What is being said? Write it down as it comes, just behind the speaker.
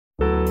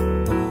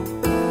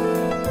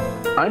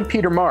I'm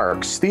Peter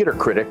Marks, theater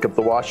critic of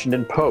The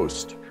Washington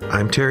Post.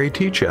 I'm Terry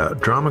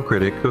Teachout, drama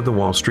critic of The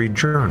Wall Street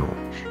Journal.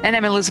 And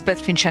I'm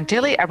Elizabeth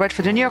Finchantelli. I write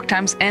for The New York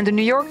Times and The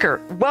New Yorker.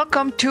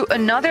 Welcome to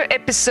another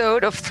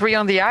episode of Three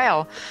on the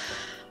Aisle.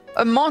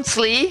 A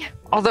monthly,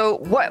 although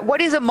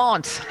what is a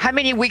month? How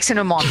many weeks in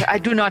a month? I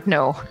do not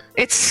know.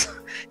 It's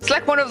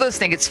like one of those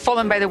things. It's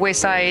fallen by the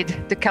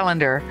wayside, the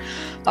calendar.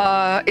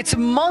 It's a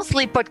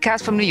monthly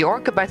podcast from New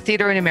York about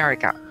theater in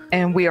America.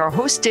 And we are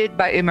hosted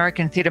by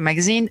American Theater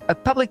Magazine, a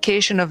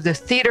publication of the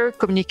Theater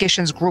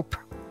Communications Group.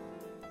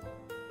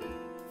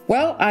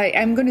 Well,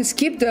 I'm going to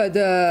skip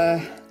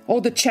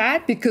all the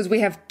chat because we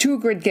have two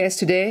great guests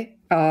today.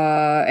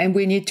 And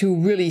we need to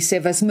really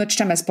save as much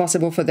time as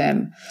possible for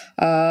them.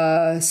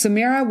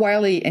 Samira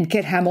Wiley and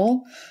Kate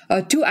Hamill,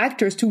 two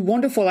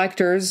wonderful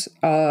actors,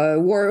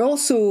 were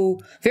also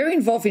very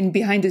involved in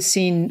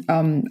behind-the-scene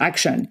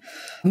action.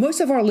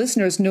 Most of our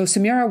listeners know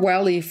Samira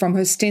Wiley from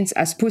her stints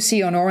as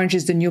Pussy on Orange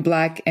is the New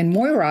Black and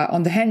Moira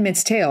on The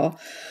Handmaid's Tale.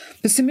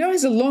 But Samira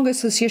has a long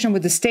association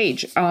with the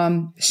stage.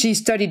 She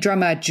studied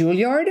drama at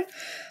Juilliard.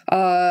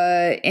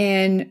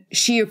 And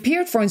she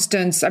appeared, for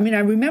instance, I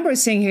remember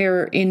seeing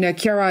her in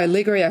Chiara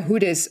Allegria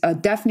Hudes'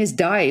 Daphne's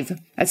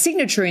Dive at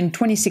Signature in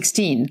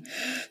 2016.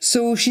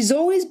 So she's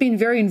always been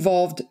very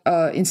involved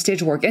in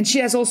stage work. And she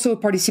has also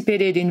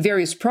participated in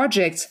various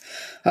projects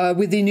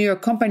with the New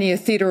York company, A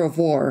Theater of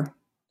War.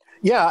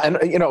 Yeah, and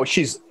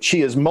she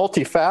is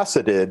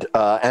multifaceted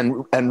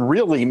and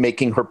really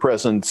making her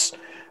presence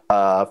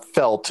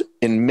felt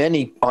on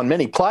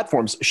many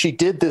platforms. She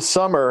did this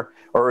summer,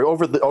 or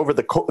over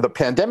the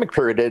pandemic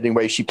period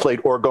anyway. She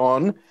played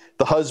Orgon,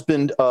 the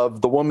husband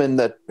of the woman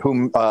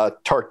whom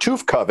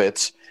Tartuffe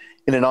covets,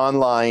 in an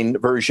online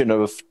version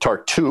of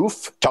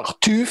Tartuffe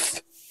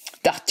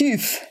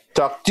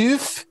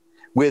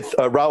with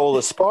Raul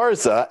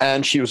Esparza,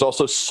 and she was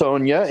also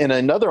Sonia in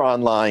another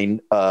online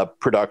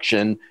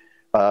production,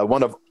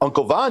 one of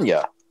Uncle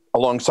Vanya,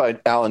 alongside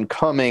Alan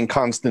Cumming,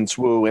 Constance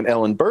Wu, and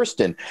Ellen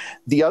Burstyn.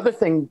 The other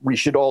thing we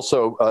should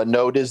also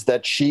note is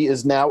that she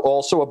is now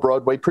also a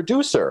Broadway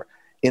producer.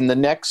 In the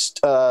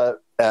next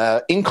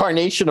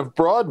incarnation of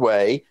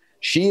Broadway,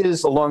 she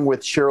is, along with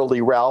Sheryl Lee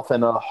Ralph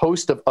and a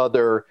host of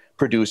other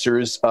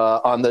producers,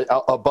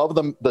 above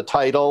the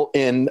title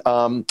in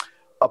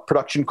a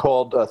production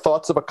called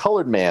Thoughts of a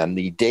Colored Man,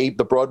 the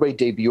Broadway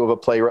debut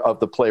of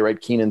the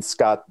playwright Keenan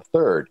Scott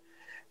III.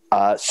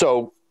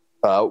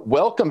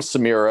 Welcome,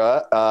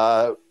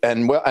 Samira,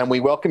 and we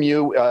welcome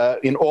you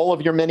in all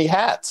of your many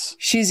hats.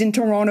 She's in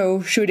Toronto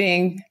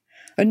shooting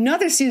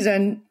another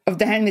season of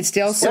The Handmaid's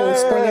Tale, so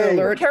spoiler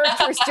alert.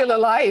 Character is still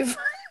alive.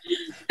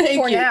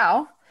 For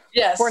now.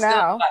 Yes. For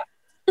now.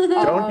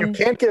 You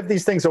can't give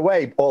these things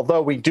away,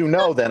 although we do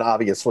know then,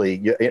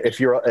 obviously,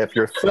 if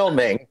you're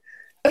filming,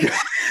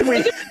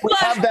 we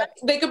have that.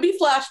 They could be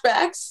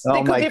flashbacks. Oh,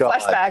 they could be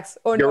flashbacks.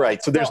 Oh, You're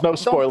right. So there's no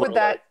spoiler. Don't put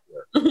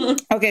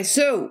that. Okay,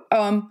 so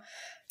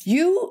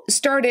you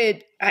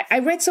started, I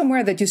read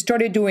somewhere that you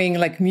started doing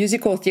like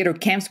musical theater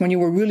camps when you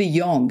were really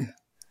young.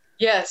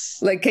 Yes.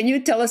 Like, can you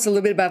tell us a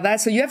little bit about that?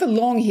 So you have a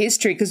long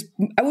history, because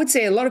I would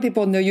say a lot of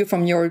people know you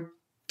from your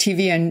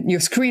TV and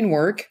your screen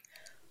work.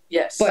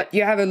 Yes. But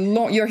you have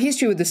your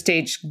history with the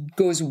stage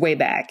goes way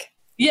back.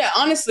 Yeah,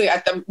 honestly,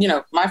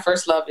 my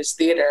first love is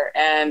theater,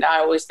 and I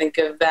always think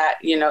of that,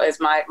 as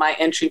my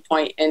entry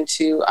point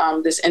into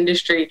this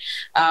industry.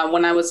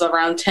 When I was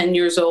around 10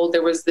 years old,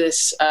 there was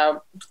this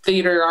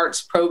theater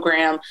arts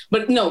program,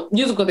 but no,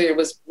 musical theater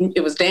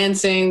it was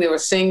dancing, there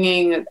was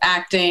singing,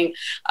 acting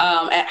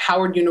at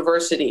Howard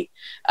University.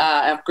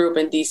 I grew up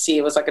in DC.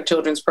 It was like a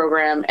children's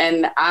program,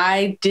 and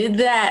I did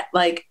that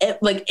like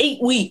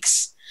 8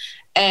 weeks.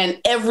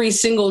 And every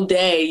single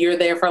day you're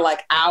there for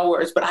like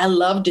hours, but I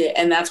loved it.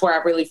 And that's where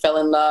I really fell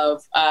in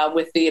love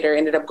with theater.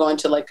 Ended up going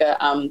to like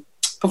a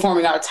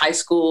performing arts high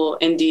school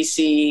in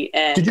DC.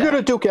 And did you go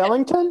to Duke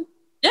Ellington?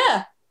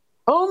 Yeah.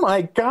 Oh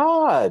my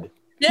God.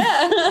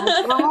 Yeah.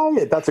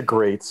 That's a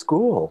great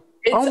school.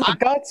 Oh my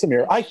God,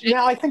 Samir.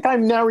 I think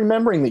I'm now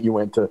remembering that you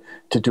went to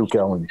Duke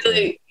Ellington.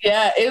 Really,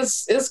 yeah,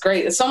 it's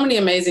great. So many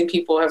amazing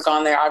people have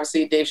gone there.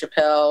 Obviously, Dave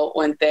Chappelle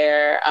went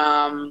there.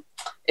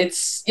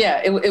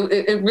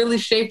 It really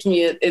shaped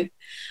me.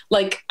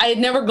 Like, I had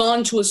never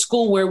gone to a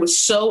school where it was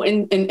so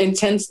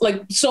intense.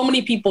 Like, so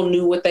many people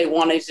knew what they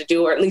wanted to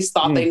do, or at least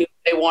thought they knew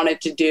what they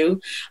wanted to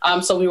do.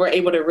 So we were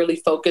able to really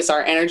focus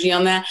our energy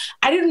on that.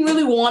 I didn't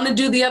really want to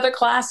do the other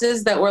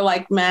classes that were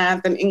like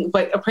math and English,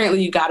 but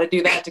apparently you got to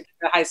do that to get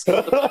to high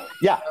school.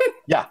 Yeah.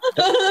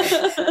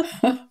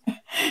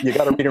 You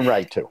got to read and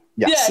write too.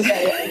 Yes.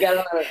 Yeah. You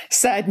got to.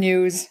 Sad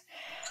news.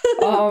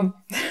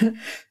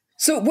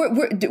 So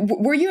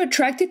were you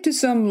attracted to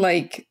some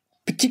like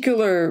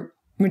particular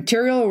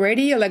material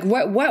already? Like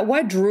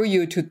what drew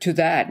you to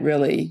that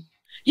really?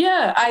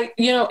 Yeah,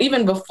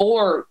 even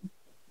before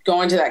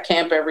going to that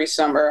camp every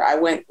summer, I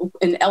went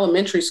in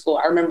elementary school.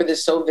 I remember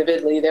this so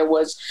vividly. There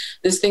was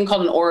this thing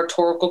called an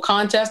oratorical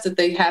contest that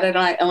they had at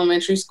my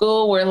elementary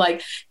school where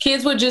like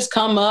kids would just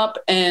come up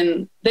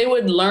and they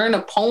would learn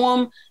a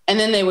poem and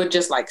then they would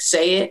just like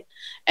say it.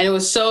 and it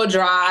was so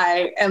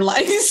dry and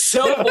like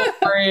so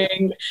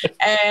boring.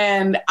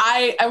 And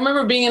I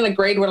remember being in a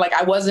grade where like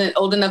I wasn't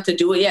old enough to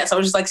do it yet. So I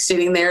was just like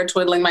sitting there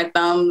twiddling my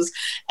thumbs.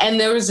 And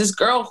there was this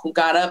girl who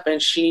got up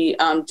and she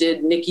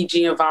did Nikki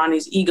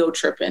Giovanni's Ego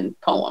Trippin'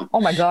 poem. Oh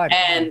my God.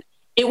 And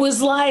it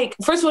was like,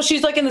 first of all,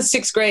 she's like in the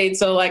 6th grade.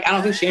 So like, I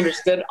don't think she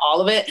understood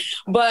all of it,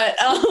 but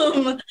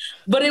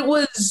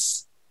it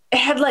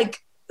had like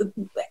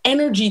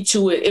energy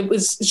to it.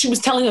 She was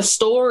telling a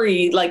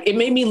story. Like it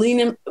made me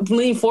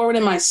lean forward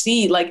in my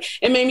seat. Like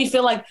it made me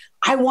feel like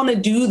I want to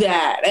do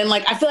that. And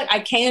like, I feel like I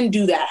can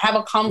do that. Have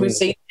a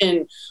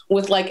conversation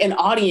with like an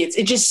audience.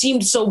 It just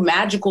seemed so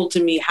magical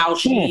to me how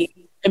she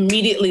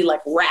immediately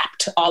like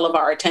wrapped all of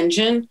our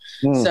attention.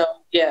 So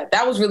yeah,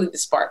 that was really the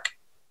spark.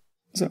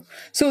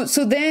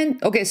 So then,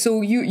 okay,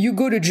 so you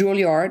go to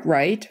Juilliard,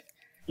 right?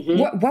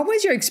 Mm-hmm. What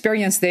was your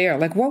experience there?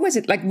 Like, what was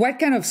it like? What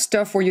kind of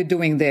stuff were you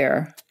doing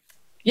there?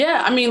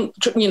 Yeah, I mean,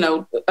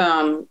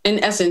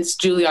 in essence,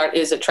 Juilliard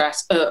is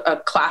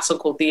a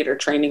classical theater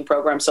training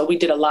program. So we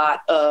did a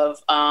lot of,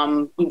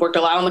 we worked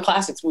a lot on the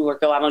classics. We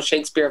worked a lot on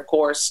Shakespeare, of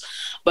course,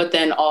 but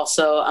then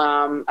also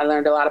I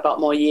learned a lot about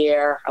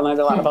Molière. I learned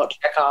a lot about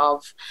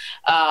Chekhov,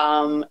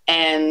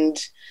 and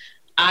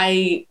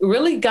I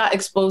really got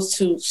exposed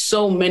to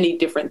so many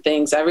different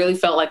things. I really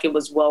felt like it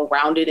was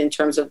well-rounded in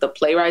terms of the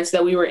playwrights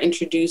that we were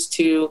introduced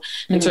to,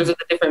 in terms of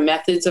the different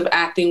methods of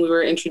acting we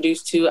were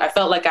introduced to. I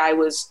felt like I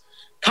was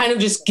kind of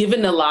just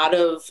given a lot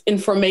of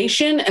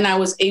information, and I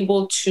was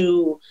able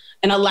to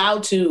and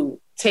allowed to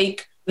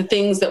take the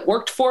things that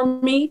worked for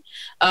me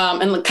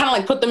and kind of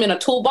like put them in a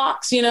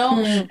toolbox,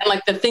 and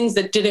like the things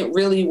that didn't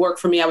really work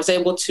for me, I was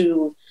able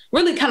to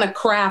really kind of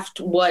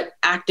craft what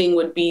acting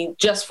would be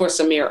just for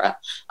Samira.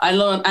 I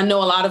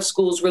know a lot of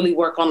schools really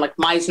work on like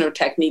Meisner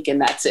technique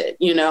and that's it,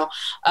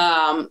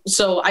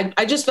 So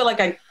I just feel like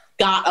I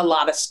got a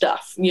lot of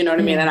stuff, you know what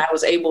I mean? And I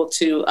was able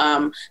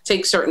to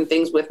take certain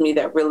things with me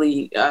that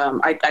really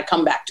I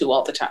come back to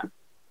all the time.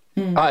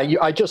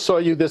 I just saw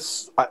you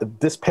this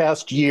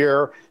past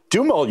year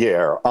do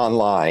Molière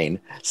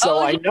online. So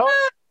I know.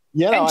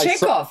 And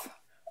Chekhov.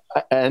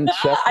 And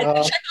Chekhov. I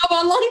did Chekhov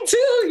online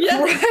too.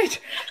 Yeah. Right.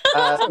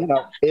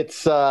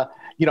 It's,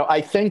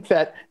 I think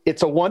that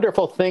it's a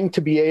wonderful thing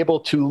to be able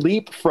to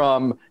leap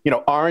from,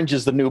 Orange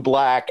is the New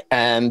Black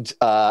and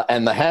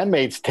The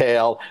Handmaid's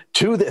Tale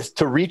to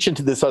reach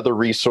into this other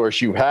resource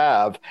you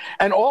have.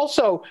 And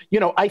also,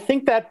 I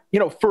think that,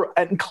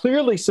 and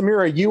clearly,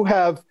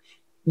 Samira,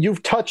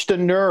 you've touched a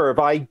nerve.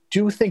 I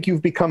do think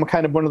you've become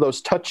kind of one of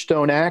those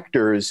touchstone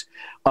actors.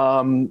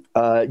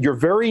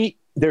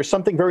 There's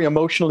something very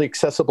emotionally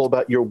accessible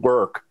about your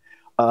work,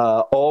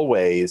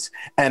 always.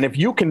 And if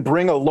you can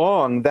bring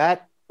along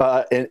that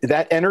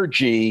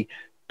energy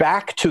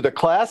back to the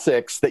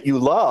classics that you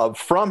love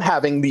from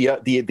having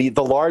the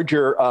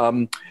larger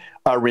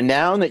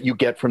renown that you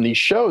get from these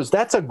shows,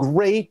 that's a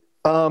great,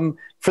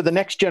 for the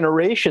next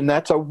generation,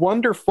 that's a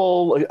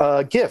wonderful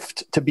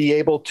gift to be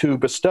able to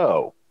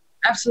bestow.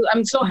 Absolutely.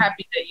 I'm so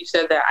happy that you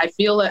said that. I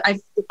feel that I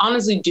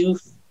honestly do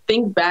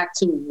think back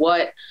to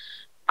what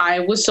I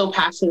was so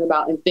passionate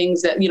about and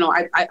things that,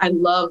 I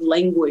love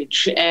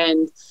language.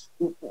 And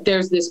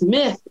there's this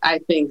myth, I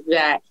think,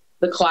 that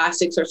the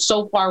classics are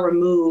so far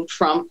removed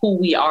from who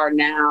we are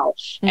now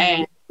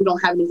and we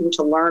don't have anything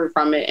to learn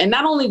from it. And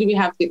not only do we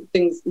have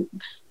things,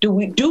 do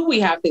we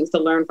have things to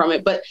learn from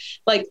it, but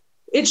like,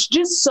 it's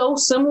just so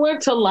similar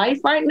to life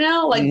right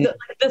now. Like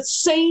the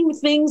same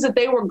things that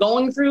they were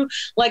going through.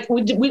 Like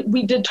we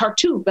did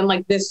Tartuffe, and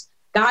like this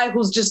guy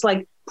who's just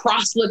like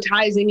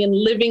proselytizing and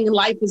living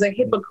life as a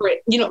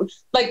hypocrite.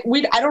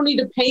 I don't need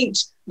to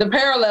paint the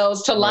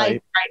parallels to life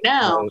right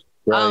now.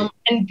 Right.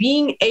 And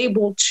being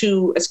able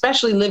to,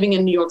 especially living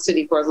in New York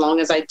City for as long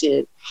as I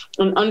did,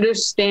 and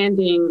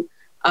understanding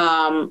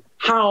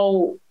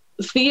how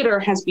theater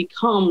has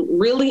become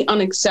really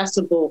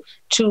inaccessible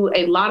to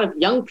a lot of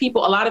young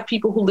people, a lot of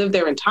people who live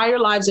their entire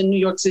lives in New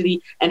York City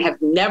and have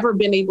never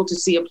been able to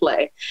see a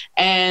play.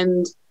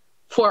 And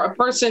for a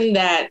person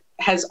that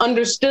has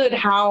understood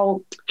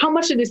how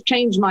much it has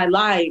changed my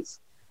life,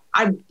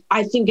 I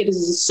think it is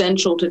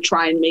essential to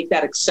try and make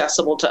that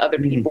accessible to other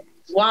people.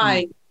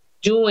 Why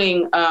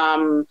doing,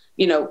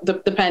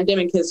 the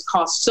pandemic has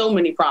caused so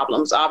many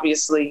problems.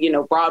 Obviously,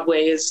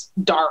 Broadway is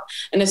dark,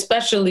 and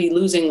especially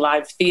losing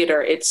live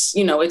theater. It's,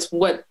 it's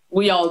what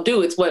we all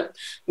do. It's what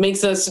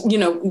makes us,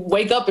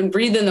 wake up and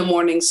breathe in the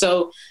morning.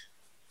 So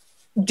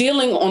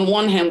dealing on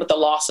one hand with the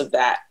loss of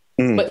that,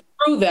 but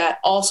through that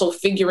also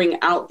figuring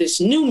out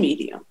this new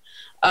medium.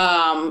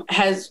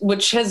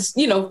 Which has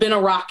been a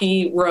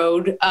rocky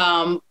road.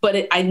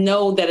 But I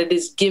know that it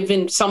has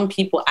given some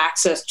people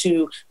access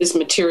to this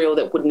material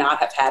that would not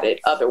have had it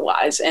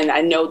otherwise. And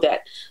I know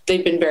that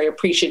they've been very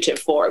appreciative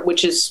for it,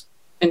 which has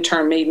in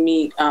turn made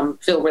me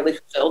feel really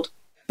fulfilled.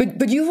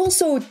 But you've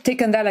also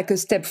taken that like a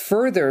step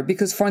further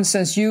because, for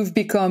instance, you've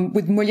become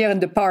with Molière in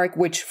the Park,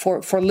 which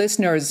for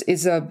listeners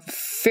is a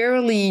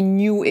fairly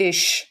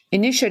new-ish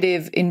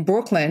initiative in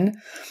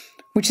Brooklyn,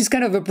 which is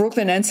kind of a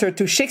Brooklyn answer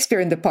to Shakespeare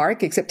in the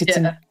Park, except it's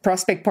in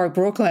Prospect Park,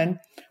 Brooklyn,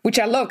 which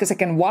I love because I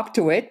can walk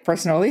to it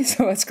personally.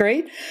 So that's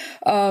great.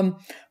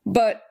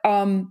 But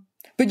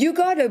you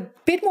got a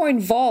bit more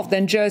involved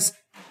than just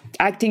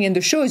acting in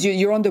the shows.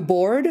 You're on the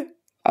board.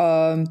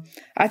 I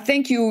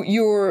think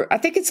I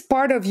think it's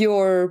part of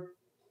your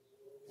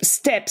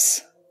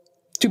steps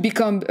to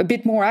become a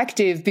bit more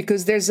active,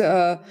 because there's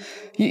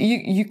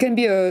you can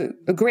be a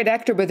great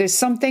actor, but there's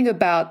something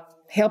about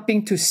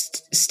helping to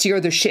steer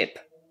the ship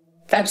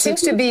that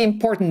seems to be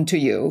important to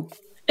you.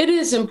 It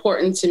is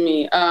important to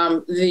me.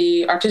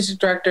 The artistic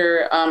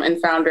director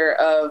and founder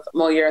of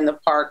Moliere in the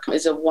Park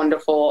is a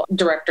wonderful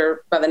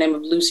director by the name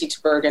of Lucy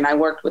Tbergen. I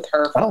worked with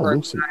her for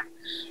a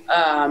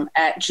time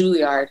at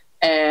Juilliard,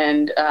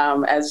 and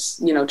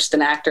as just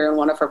an actor in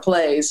one of her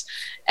plays.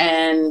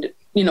 And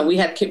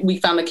we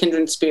found a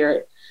kindred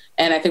spirit,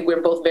 and I think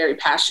we're both very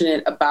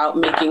passionate about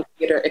making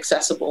theater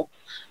accessible.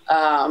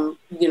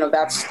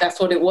 That's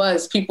what it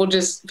was. People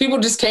just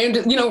came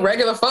to,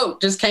 regular folk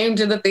just came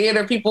to the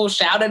theater. People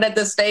shouted at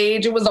the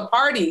stage. It was a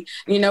party,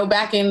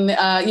 back in,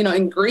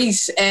 in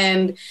Greece.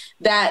 And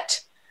that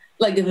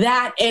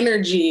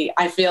energy,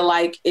 I feel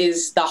like,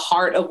 is the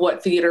heart of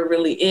what theater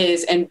really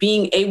is. And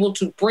being able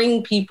to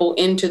bring people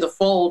into the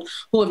fold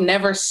who have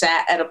never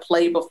sat at a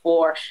play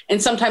before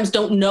and sometimes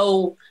don't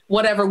know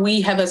whatever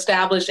we have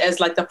established as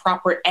like the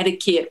proper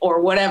etiquette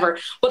or whatever.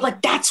 But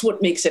like, that's what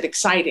makes it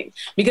exciting,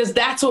 because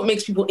that's what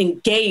makes people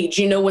engage,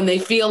 when they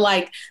feel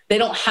like they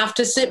don't have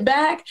to sit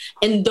back.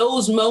 And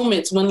those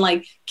moments when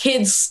like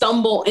kids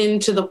stumble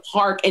into the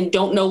park and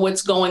don't know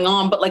what's going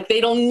on, but like they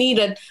don't need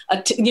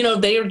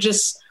they're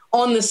just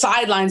on the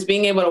sidelines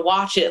being able to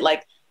watch it.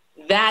 Like,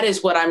 that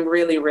is what I'm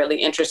really, really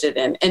interested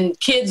in. And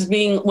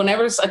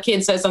whenever a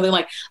kid says something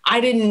like, I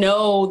didn't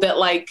know that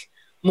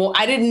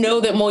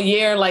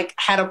Moliere like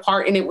had a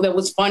part in it that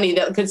was funny,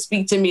 that could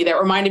speak to me, that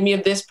reminded me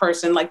of this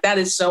person. Like, that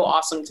is so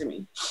awesome to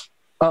me.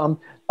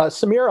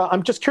 Samira,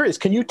 I'm just curious,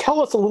 can you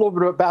tell us a little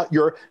bit about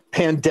your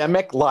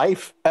pandemic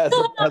life as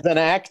an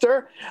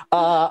actor?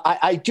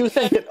 I do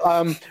think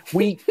that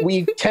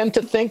we tend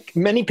to think,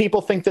 many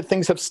people think that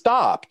things have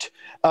stopped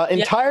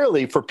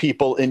entirely for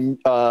people in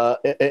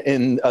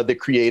the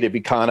creative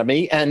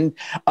economy, and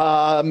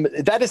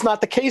that is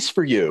not the case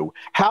for you.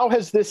 How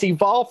has this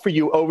evolved for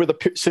you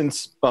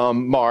since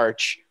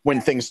March, when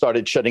things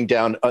started shutting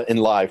down in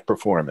live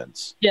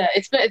performance? Yeah,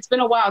 it's been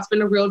a while. It's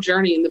been a real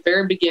journey. In the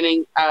very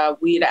beginning,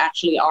 we had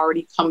actually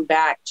already come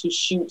back to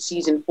shoot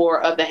season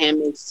 4 of The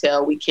Handmaid's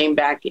Tale. We came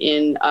back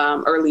in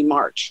early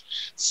March.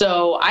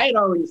 So I had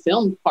already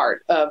filmed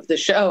part of the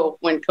show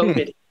when COVID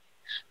hit.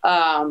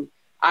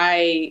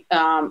 I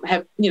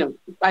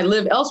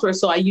live elsewhere,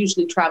 so I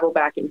usually travel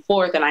back and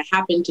forth, and I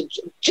happened to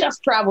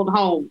just traveled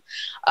home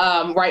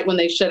right when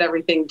they shut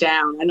everything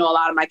down. I know a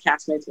lot of my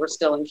castmates were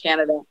still in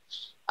Canada.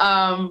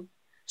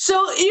 So,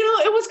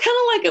 it was kind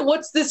of like,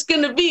 what's this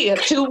going to be? A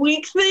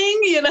 2-week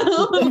thing,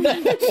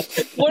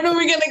 When are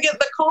we going to get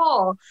the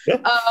call?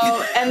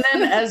 And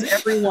then, as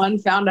everyone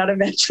found out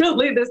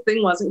eventually, this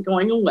thing wasn't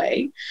going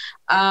away.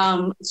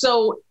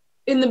 So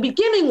in the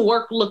beginning,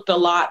 work looked a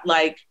lot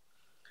like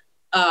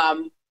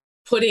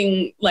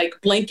putting like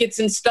blankets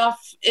and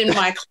stuff in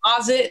my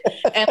closet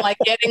and like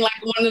getting like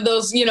one of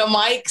those,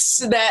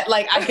 mics that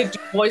like I could do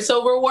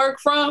voiceover work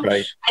from.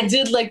 Right. I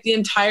did like the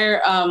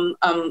entire,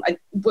 I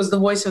was the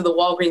voice of the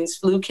Walgreens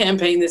flu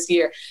campaign this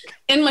year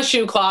in my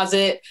shoe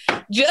closet.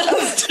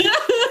 Just,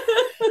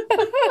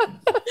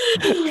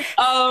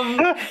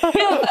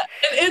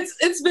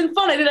 it's been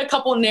fun. I did a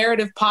couple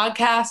narrative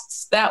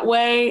podcasts that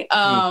way.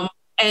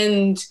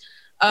 And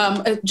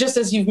just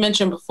as you've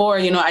mentioned before,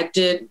 I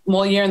did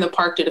Moliere in the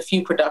Park, did a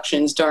few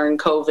productions during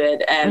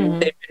COVID, and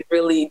they've been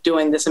really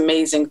doing this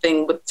amazing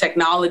thing with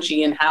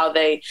technology and how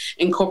they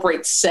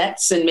incorporate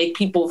sets and make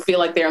people feel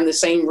like they're in the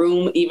same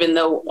room, even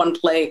though one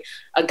play,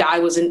 a guy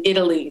was in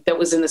Italy that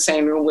was in the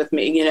same room with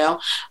me,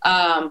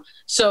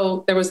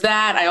 So there was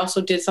that. I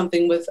also did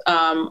something with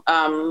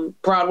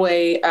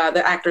Broadway,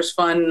 the Actors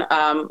Fund,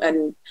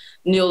 and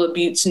Neil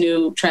LaBute's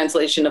new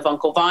translation of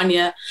Uncle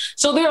Vanya.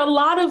 So there are a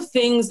lot of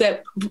things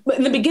that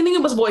in the beginning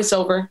it was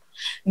voiceover.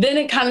 Then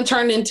it kind of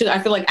turned into, I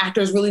feel like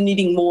actors really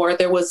needing more.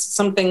 There was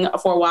something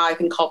for a while I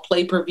think called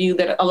play per view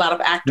that a lot of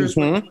actors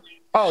were doing.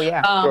 Oh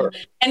yeah. Sure.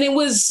 And it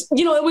was,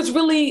 it was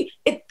really,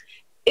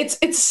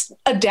 it's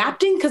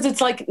adapting because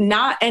it's like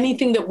not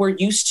anything that we're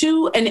used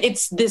to. And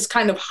it's this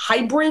kind of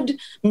hybrid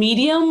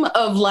medium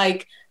of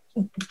like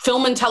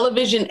film and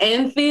television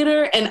and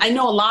theater. And I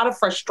know a lot of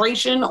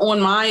frustration on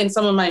my and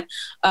some of my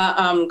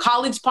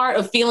colleagues' part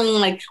of feeling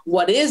like,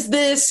 what is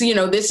this?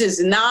 This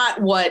is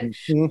not what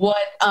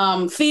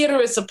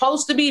theater is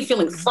supposed to be,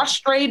 feeling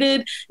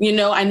frustrated.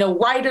 I know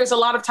writers a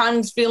lot of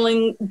times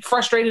feeling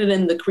frustrated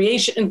in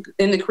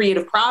the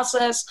creative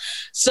process.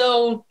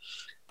 So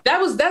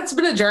that's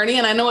been a journey,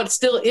 and I know it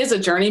still is a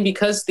journey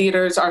because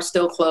theaters are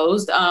still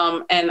closed.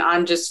 And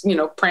I'm just,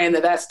 praying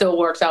that still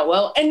works out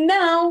well. And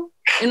now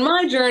in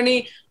my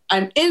journey,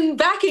 I'm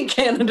back in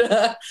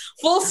Canada,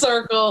 full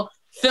circle,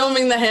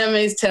 filming The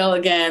Handmaid's Tale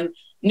again,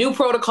 new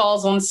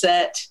protocols on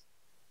set.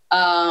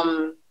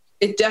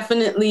 It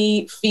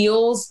definitely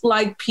feels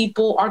like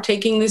people are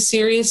taking this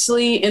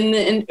seriously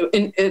in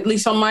at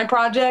least on my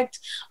project.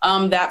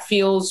 That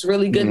feels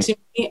really good to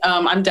me.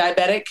 I'm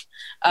diabetic,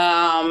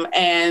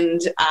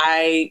 and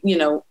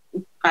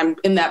I'm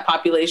in that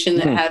population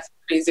that has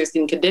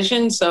pre-existing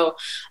conditions. So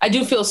I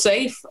do feel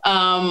safe.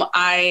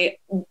 I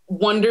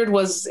wondered,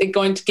 was it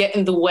going to get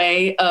in the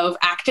way of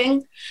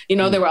acting?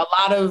 There were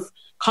a lot of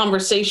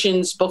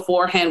conversations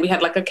beforehand. We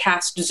had like a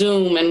cast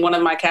Zoom, and one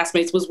of my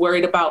castmates was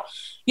worried about,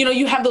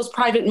 you have those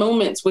private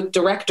moments with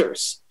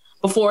directors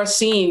before a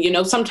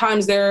scene.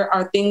 Sometimes there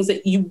are things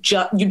that you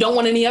don't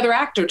want any other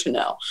actor to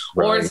know,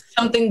 or it's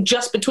something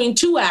just between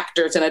two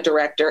actors and a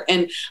director.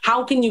 And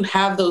how can you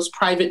have those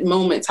private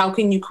moments? How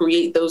can you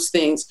create those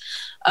things?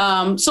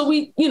 So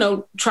we,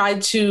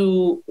 tried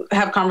to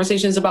have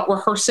conversations about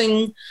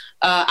rehearsing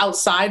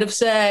outside of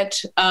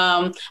set.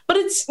 But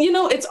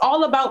it's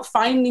all about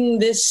finding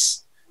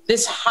this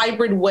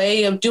hybrid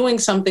way of doing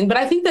something. But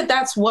I think that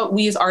that's what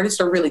we as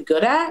artists are really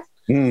good at.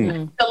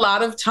 A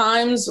lot of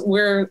times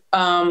we're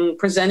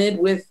presented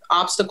with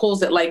obstacles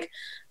that, like,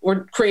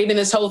 we're creating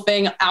this whole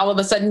thing. All of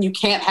a sudden you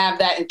can't have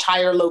that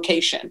entire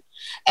location.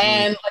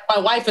 And like,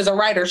 my wife is a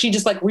writer. She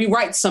just like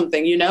rewrites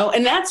something,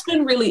 and that's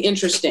been really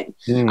interesting.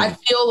 I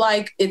feel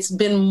like it's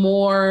been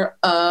more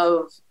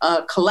of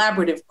a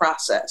collaborative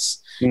process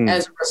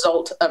as a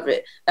result of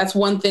it. That's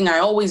one thing I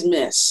always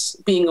miss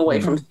being away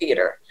from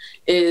theater,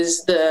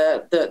 is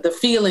the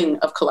feeling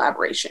of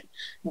collaboration.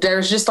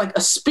 There's just like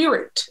a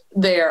spirit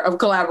there of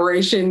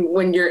collaboration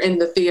when you're in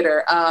the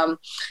theater.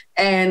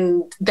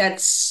 And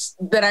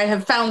that I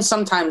have found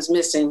sometimes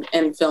missing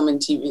in film and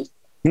TV.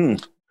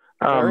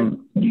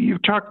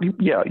 You've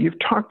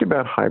talked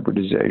about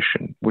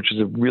hybridization, which is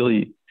a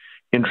really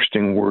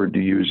interesting word to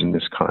use in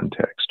this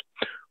context.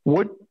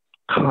 What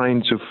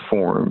kinds of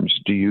forms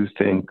do you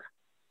think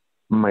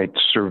might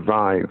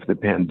survive the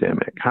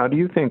pandemic? How do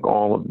you think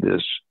all of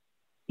this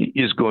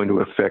is going to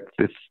affect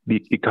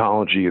the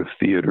ecology of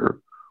theater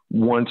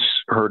once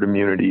herd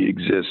immunity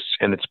exists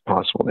and it's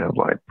possible to have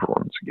live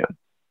performance again?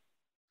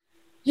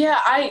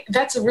 Yeah,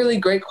 that's a really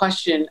great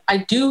question. I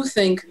do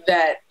think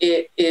that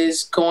it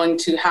is going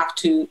to have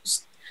to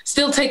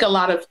still take a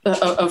lot of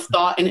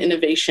thought and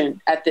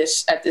innovation at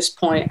this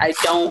point. I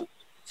don't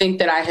think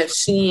that I have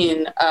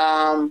seen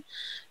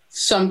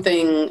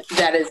something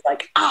that is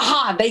like,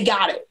 aha, they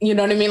got it. You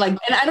know what I mean? Like,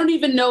 and I don't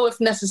even know if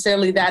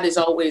necessarily that is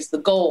always the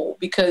goal,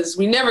 because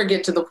we never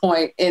get to the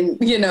point in,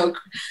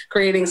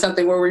 creating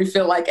something where we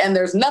feel like, and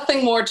there's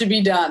nothing more to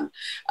be done.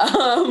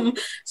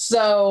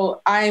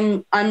 So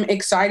I'm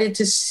excited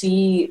to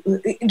see,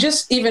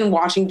 just even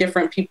watching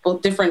different people,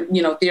 different,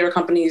 theater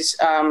companies,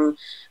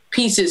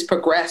 pieces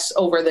progress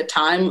over the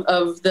time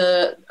of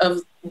the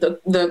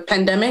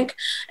pandemic,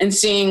 and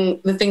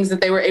seeing the things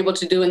that they were able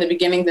to do in the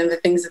beginning than the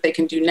things that they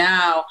can do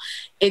now.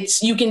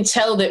 You can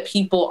tell that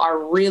people are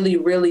really,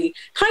 really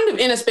kind of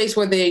in a space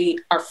where they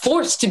are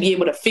forced to be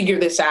able to figure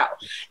this out.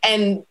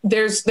 And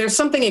there's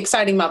something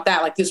exciting about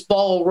that, like this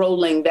ball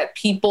rolling, that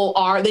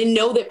they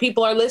know that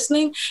people are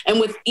listening. And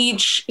with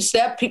each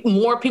step,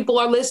 more people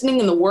are listening,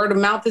 and the word of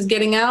mouth is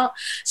getting out.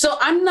 So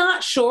I'm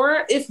not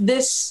sure if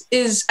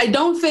I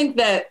don't think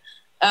that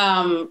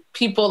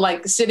people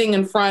like sitting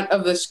in front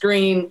of the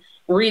screen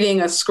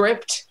reading a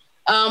script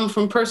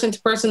from person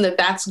to person,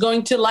 that's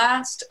going to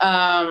last.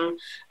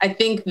 I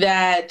think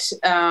that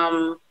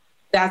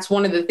that's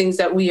one of the things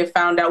that we have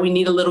found out. We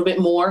need a little bit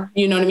more,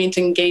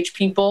 to engage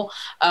people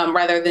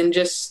rather than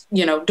just,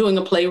 doing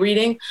a play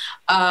reading.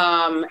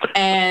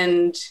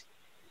 And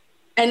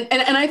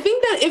I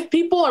think that if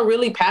people are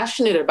really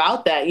passionate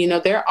about that,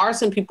 there are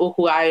some people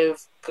who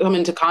I've come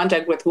into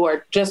contact with who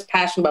are just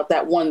passionate about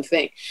that one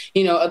thing.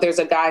 There's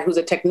a guy who's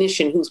a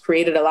technician who's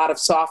created a lot of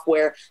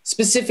software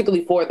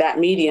specifically for that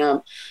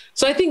medium.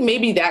 So I think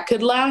maybe that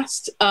could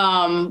last.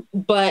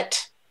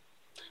 But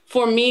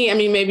for me, I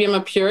mean, maybe I'm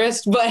a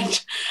purist,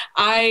 but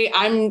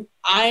I'm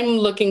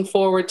looking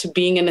forward to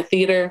being in a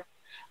theater.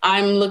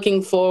 I'm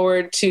looking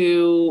forward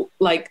to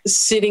like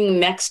sitting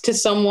next to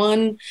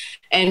someone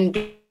and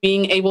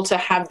being able to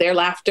have their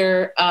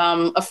laughter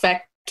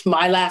affect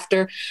my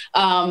laughter.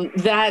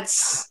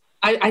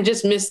 I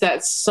just miss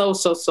that so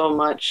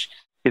much.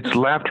 It's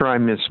laughter I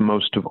miss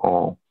most of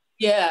all.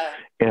 Yeah.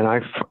 And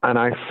I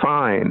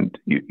find,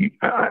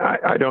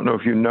 I don't know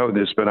if you know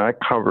this, but I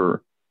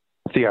cover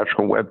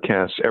theatrical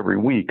webcasts every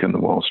week in the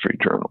Wall Street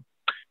Journal.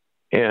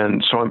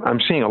 And so I'm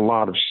seeing a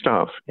lot of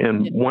stuff.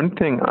 And one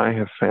thing I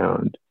have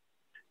found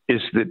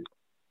is that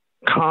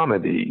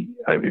comedy,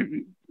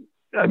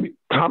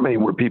 comedy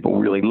where people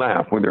really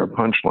laugh, where there are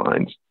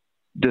punchlines,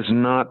 does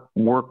not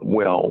work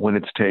well when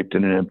it's taped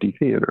in an empty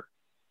theater.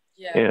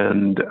 Yeah.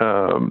 And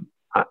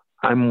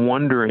I'm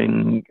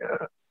wondering,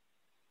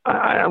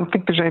 I don't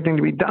think there's anything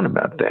to be done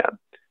about that.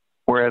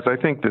 Whereas I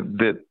think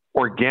that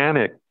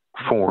organic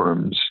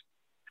forms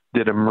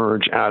that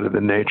emerge out of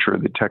the nature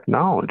of the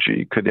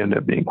technology could end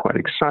up being quite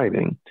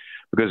exciting,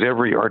 because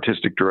every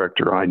artistic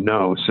director I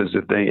know says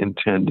that they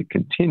intend to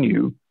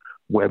continue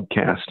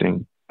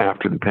webcasting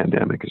after the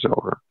pandemic is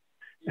over.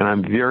 And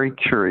I'm very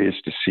curious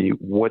to see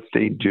what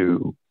they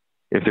do,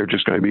 if they're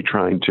just going to be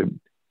trying to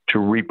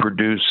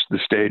reproduce the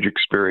stage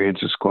experience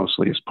as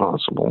closely as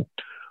possible,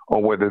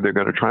 or whether they're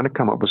going to try to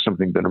come up with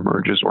something that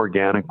emerges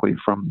organically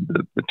from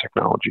the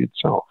technology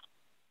itself.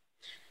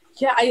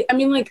 Yeah, I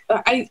mean, like,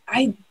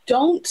 I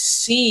don't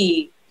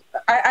see,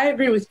 I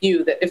agree with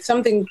you that if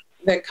something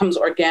that comes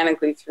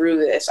organically through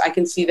this, I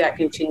can see that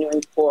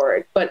continuing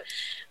forward. But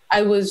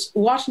I was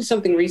watching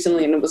something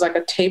recently, and it was like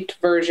a taped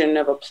version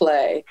of a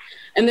play.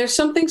 And there's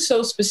something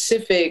so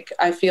specific,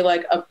 I feel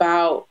like,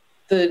 about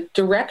the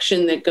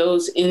direction that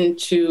goes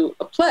into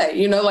a play.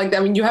 You know, like,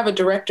 I mean, you have a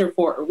director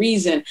for a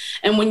reason.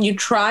 And when you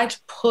try to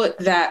put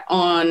that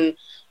on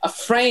a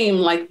frame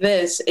like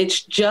this,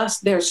 it's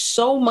just, there's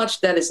so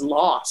much that is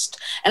lost.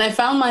 And I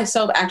found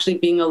myself actually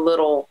being a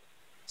little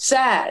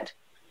sad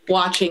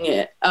watching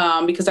it,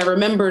 because I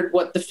remembered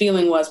what the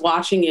feeling was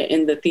watching it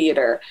in the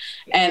theater.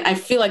 And I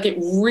feel like it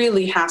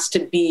really has to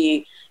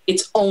be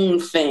its own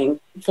thing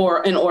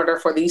in order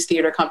for these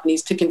theater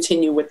companies to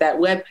continue with that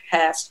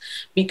webcast,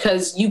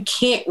 because you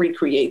can't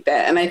recreate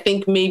that. And I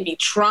think maybe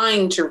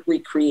trying to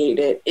recreate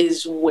it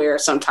is where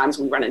sometimes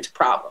we run into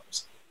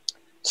problems.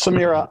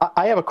 Samira,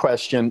 I have a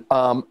question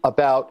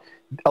about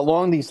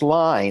along these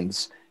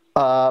lines.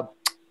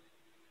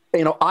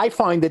 You know, I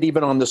find that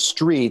even on the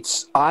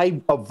streets, I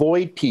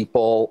avoid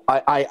people.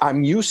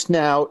 I'm used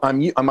now.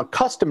 I'm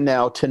accustomed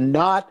now to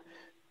not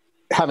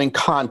having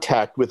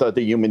contact with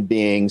other human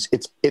beings.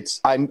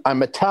 I'm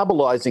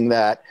metabolizing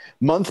that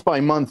month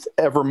by month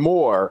ever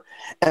more.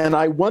 And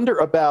I wonder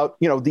about,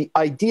 you know, the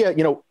idea,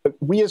 you know,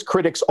 we as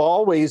critics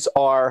always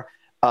are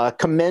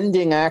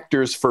commending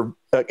actors for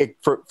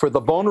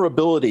the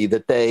vulnerability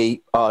that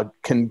they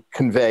can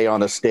convey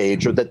on a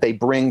stage, or that they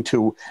bring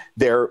to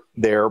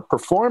their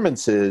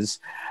performances.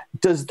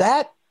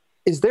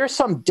 Is there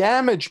some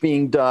damage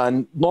being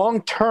done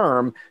long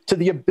term to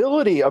the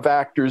ability of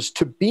actors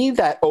to be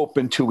that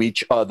open to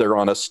each other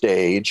on a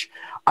stage?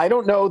 I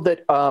don't know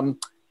that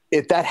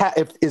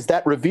is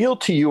that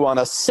revealed to you on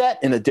a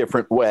set in a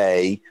different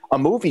way, a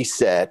movie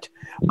set,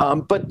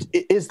 but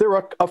is there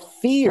a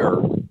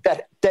fear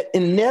that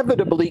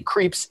inevitably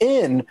creeps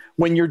in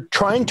when you're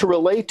trying to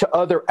relate to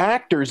other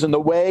actors in the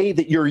way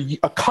that you're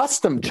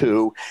accustomed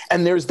to,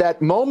 and there's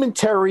that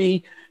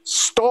momentary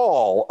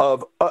stall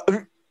of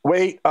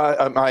wait,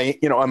 am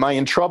I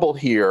in trouble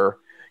here?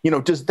 You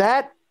know, does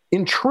that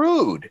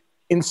intrude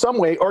in some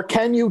way, or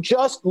can you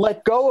just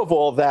let go of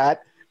all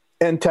that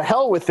and to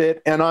hell with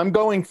it, and I'm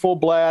going full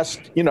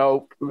blast,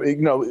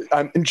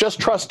 I'm just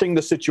trusting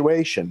the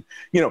situation?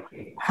 You know,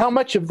 how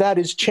much of that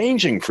is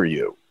changing for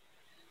you?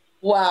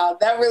 Wow,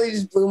 that really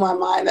just blew my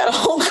mind, that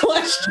whole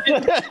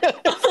question.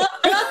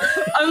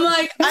 I'm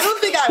like, I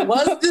don't think I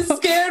was this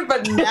scared,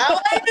 but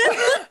now I do.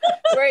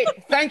 Great.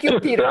 Thank you,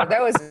 Peter.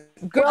 That was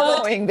good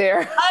going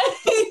there.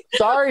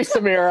 Sorry,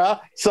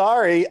 Samira.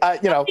 Sorry.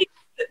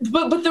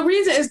 But the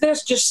reason is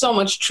there's just so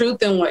much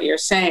truth in what you're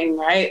saying,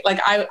 right? Like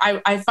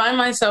I find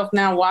myself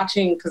now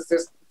watching, because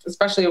there's,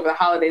 especially over the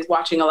holidays,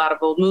 watching a lot of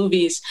old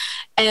movies,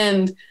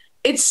 and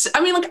I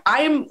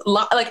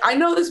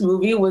know this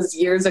movie was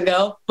years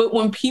ago, but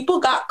when people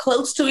got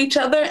close to each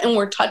other and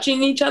were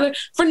touching each other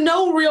for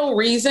no real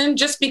reason,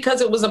 just because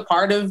it was a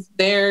part of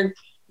their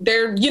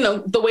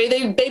the way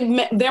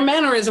their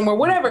mannerism or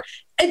whatever,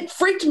 it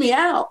freaked me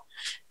out.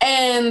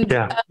 And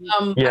I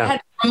had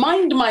to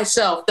remind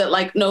myself that,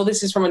 like, no,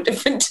 this is from a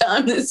different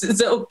time. This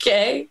is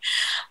okay.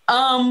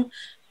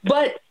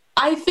 But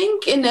I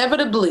think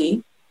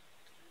inevitably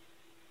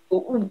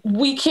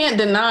we can't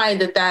deny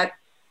that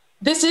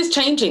this is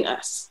changing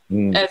us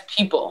as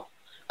people.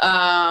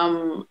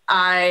 I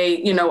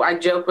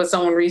joked with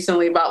someone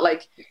recently about,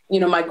 like,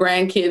 my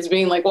grandkids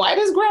being like, why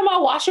does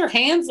grandma wash her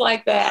hands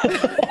like that?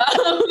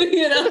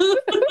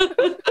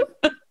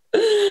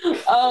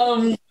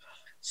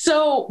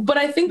 But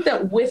I think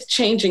that with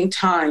changing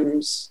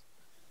times,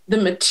 the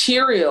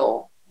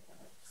material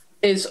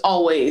is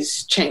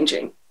always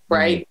changing,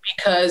 right?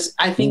 Because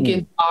I think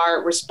it's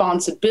our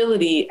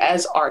responsibility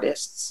as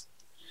artists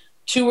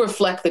to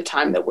reflect the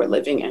time that we're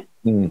living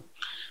in.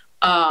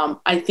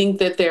 I think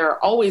that there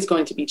are always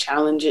going to be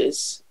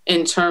challenges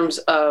in terms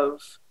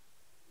of,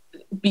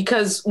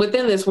 because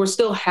within this, we're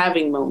still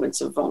having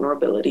moments of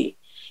vulnerability,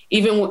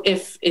 even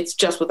if it's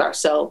just with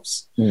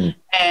ourselves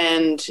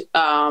and,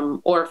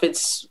 or if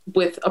it's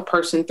with a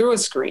person through a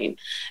screen.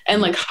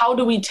 And, like, how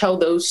do we tell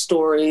those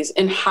stories,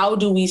 and how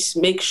do we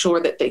make sure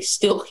that they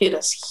still hit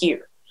us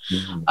here?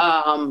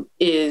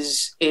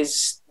 Is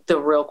the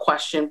real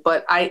question.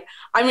 But I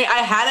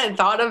hadn't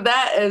thought of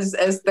that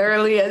as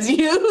thoroughly as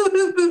you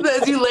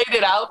laid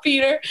it out,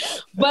 Peter.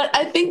 But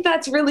I think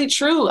that's really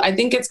true. I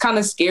think it's kind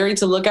of scary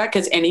to look at,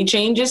 because any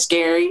change is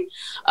scary.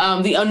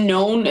 The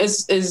unknown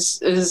is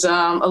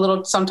a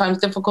little sometimes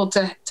difficult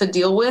to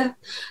deal with.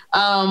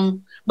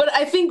 But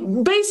I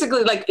think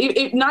basically, like,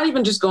 not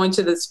even just going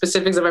to the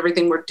specifics of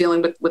everything we're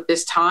dealing with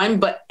this time,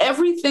 but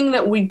everything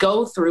that we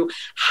go through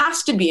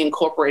has to be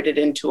incorporated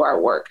into our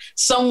work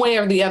some way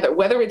or the other,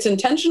 whether it's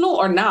intentional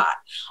or not.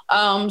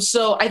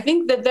 So I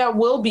think that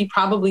will be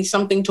probably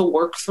something to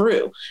work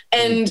through.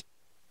 And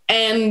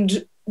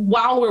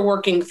while we're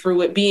working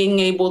through it, being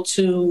able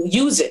to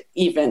use it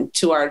even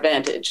to our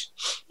advantage.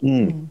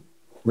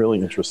 Really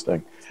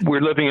interesting. We're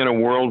living in a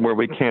world where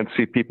we can't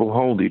see people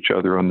hold each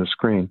other on the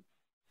screen.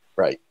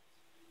 Right.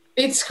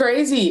 It's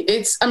crazy.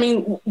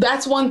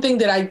 That's one thing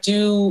that I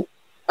do.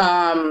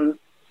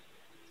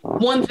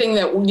 One thing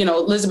that,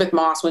 Elizabeth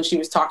Moss, when she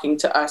was talking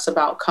to us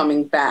about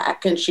coming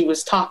back, and she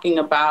was talking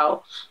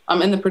about,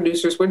 and the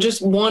producers were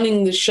just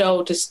wanting the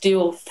show to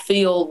still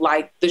feel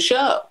like the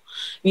show,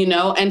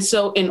 And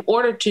so in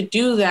order to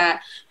do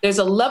that, there's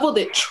a level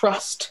of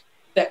trust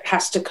that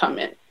has to come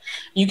in.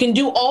 You can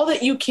do all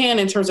that you can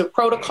in terms of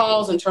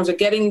protocols, in terms of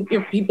getting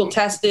your people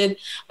tested.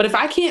 But if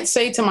I can't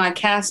say to my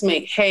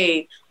castmate,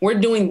 hey, we're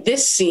doing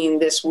this scene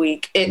this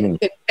week, it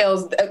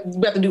tells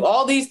we have to do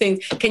all these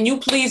things. Can you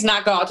please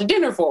not go out to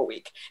dinner for a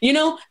week?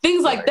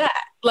 Things like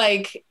that.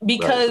 Like,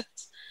 because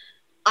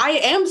I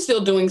am still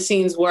doing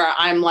scenes where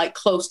I'm like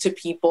close to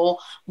people,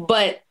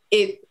 but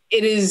it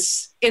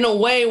is in a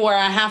way where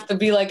I have to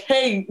be like,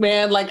 hey,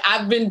 man, like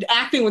I've been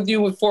acting with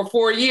you for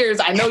 4 years.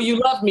 I know you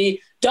love me.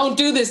 Don't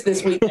do this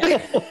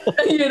weekend,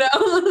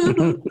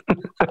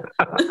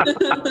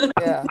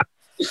 Yeah,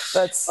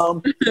 that's.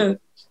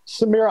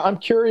 Samira, I'm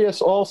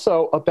curious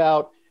also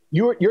about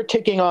you're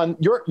taking on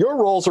your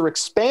roles are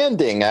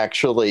expanding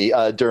actually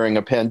during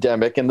a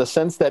pandemic, in the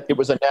sense that it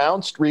was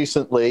announced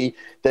recently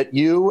that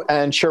you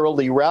and Cheryl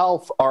Lee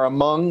Ralph are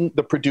among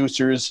the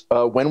producers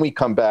when we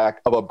come back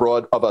of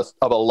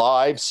a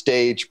live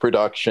stage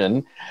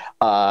production,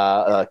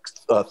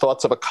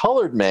 Thoughts of a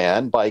Colored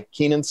Man by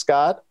Keenan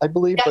Scott, I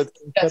believe.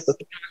 Yes.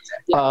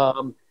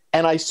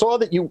 And I saw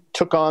that you've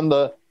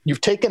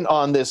taken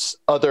on this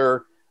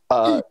other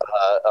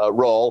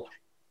role.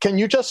 Can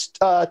you just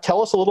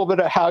tell us a little bit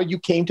of how you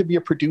came to be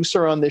a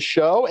producer on this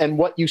show and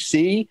what you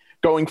see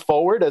going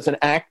forward as an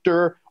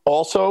actor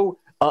also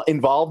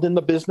involved in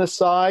the business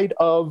side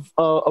of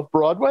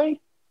Broadway?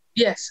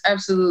 Yes,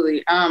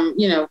 absolutely.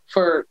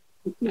 For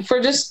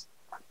just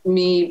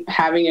me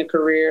having a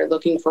career,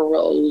 looking for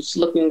roles,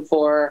 looking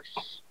for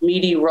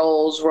meaty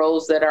roles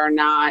that are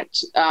not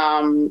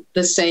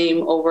the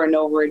same over and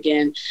over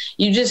again.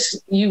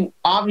 You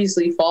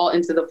obviously fall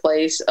into the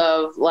place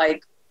of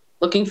like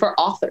looking for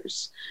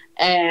authors.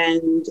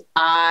 And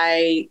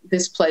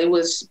this play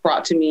was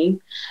brought to me.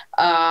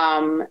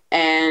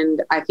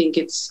 And I think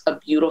it's a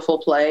beautiful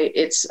play.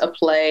 It's a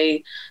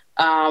play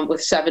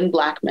with 7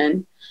 Black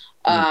men.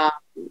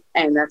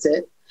 And that's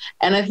it.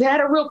 And I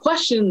had a real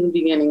question in the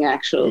beginning,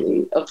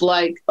 actually, of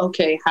like,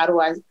 okay,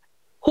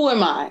 who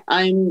am I?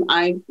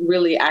 I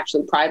really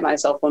actually pride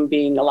myself on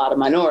being a lot of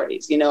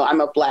minorities.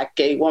 I'm a Black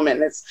gay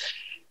woman. It's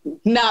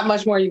not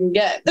much more you can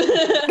get.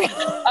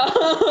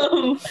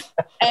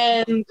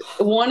 And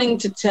wanting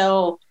to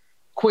tell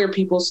queer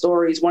people's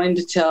stories, wanting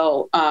to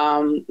tell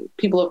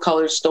people of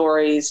color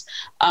stories,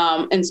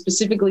 and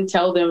specifically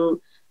tell them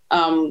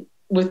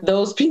with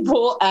those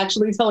people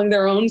actually telling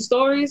their own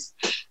stories.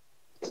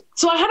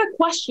 So I had a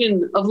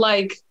question of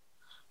like,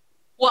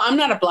 well, I'm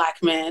not a Black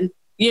man.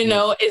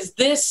 Is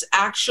this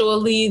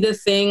actually the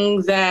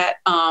thing that,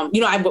 I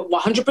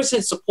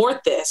 100%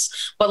 support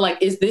this, but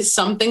like, is this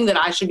something that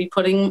I should be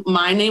putting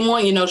my name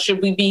on?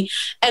 Should we be?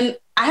 And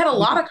I had a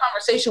lot of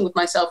conversation with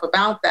myself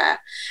about that.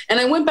 And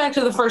I went back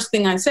to the first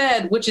thing I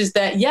said, which is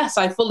that, yes,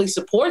 I fully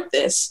support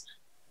this.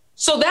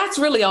 So that's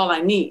really all I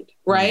need,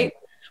 right? Mm-hmm.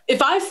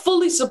 If I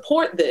fully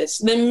support this,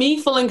 then me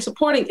fully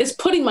supporting is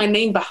putting my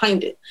name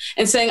behind it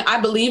and saying,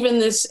 I believe in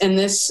this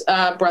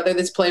brother,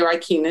 this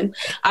playwright Keenan.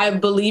 I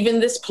believe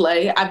in this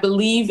play. I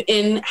believe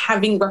in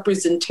having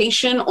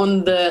representation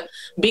on the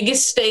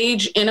biggest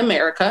stage in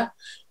America.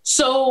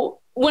 So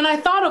when I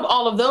thought of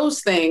all of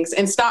those things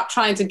and stopped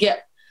trying to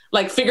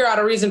figure out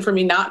a reason for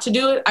me not to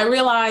do it, I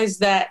realized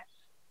that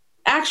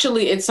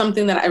actually it's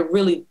something that I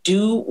really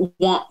do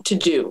want to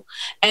do.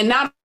 And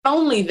not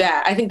only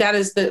that, I think that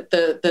is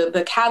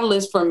the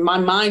catalyst for my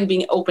mind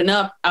being open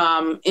up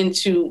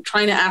into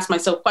trying to ask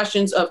myself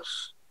questions of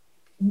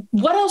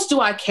what else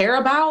do I care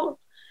about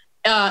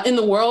in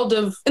the world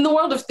of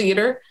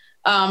theater,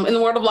 in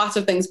the world of lots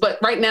of things. But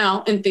right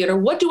now in theater,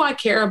 what do I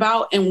care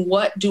about and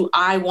what do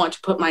I want to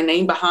put my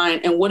name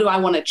behind and what do I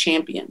want to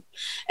champion?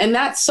 And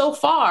that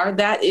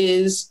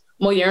is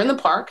Moliere in the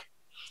Park.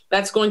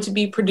 That's going to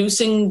be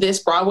producing this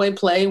Broadway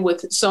play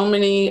with so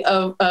many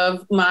of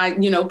my,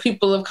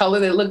 people of color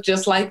that look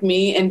just like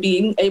me, and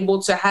being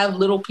able to have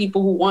little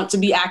people who want to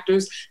be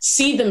actors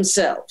see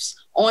themselves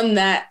on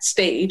that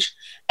stage.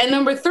 And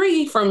number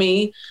 3 for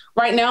me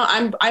right now,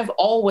 I've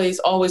always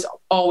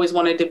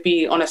wanted to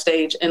be on a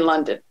stage in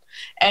London.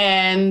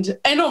 and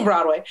on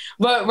Broadway.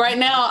 But right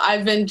now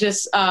I've been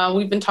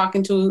we've been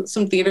talking to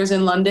some theaters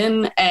in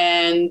London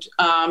and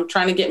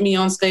trying to get me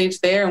on stage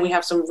there. And we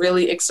have some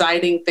really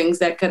exciting things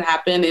that could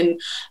happen in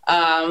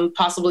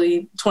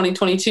possibly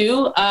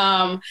 2022.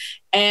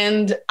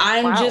 And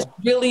I'm just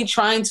really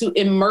trying to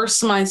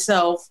immerse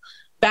myself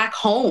back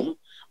home.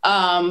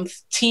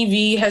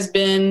 TV has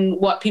been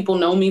what people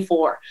know me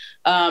for.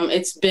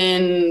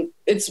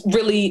 It's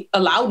really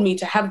allowed me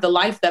to have the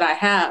life that I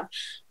have.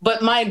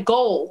 But my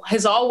goal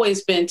has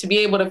always been to be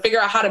able to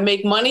figure out how to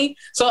make money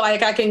so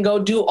like I can go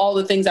do all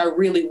the things I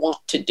really want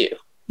to do.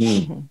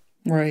 Mm-hmm.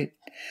 Right.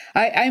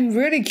 I'm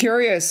really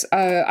curious.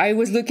 I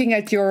was looking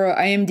at your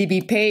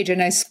IMDb page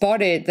and I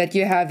spotted that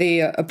you have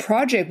a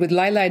project with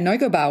Lila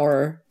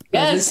Neugebauer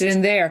listed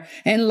in there.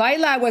 And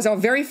Lila was our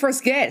very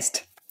first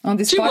guest on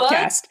this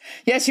podcast.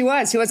 Yes, she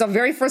was. She was our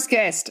very first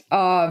guest.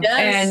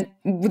 And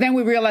then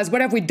we realized,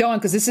 what have we done?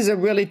 Because this is a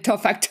really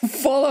tough act to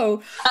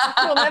follow.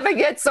 We'll never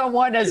get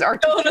someone as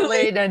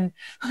articulate and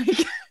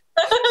she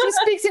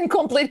speaks in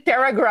complete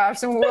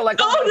paragraphs and we're like,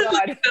 oh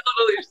my God.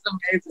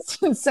 It's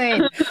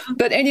insane.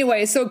 But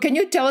anyway, so can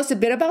you tell us a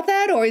bit about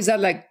that? Or is that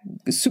like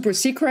super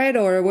secret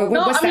or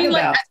what's that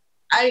about?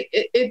 I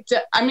think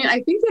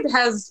it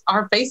has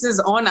our faces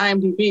on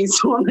IMDb,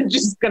 so I'm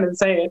just gonna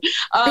say it.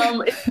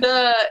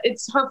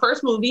 It's her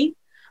first movie,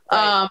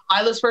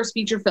 Lila's first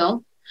feature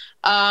film,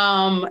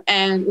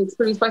 and it's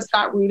produced by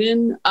Scott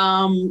Rudin.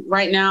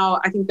 Right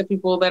now, I think the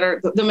people that are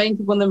the main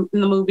people in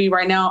the movie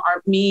right now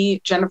are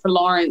me, Jennifer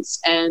Lawrence,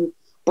 and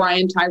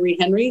Brian Tyree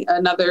Henry,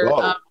 another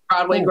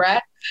Broadway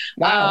grad.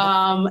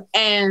 Wow.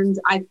 And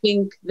I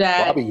think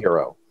that Bobby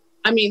hero.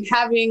 I mean,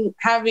 having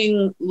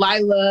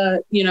Lila,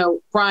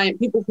 Brian,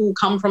 people who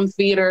come from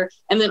theater,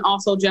 and then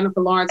also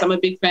Jennifer Lawrence. I'm a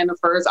big fan of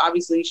hers.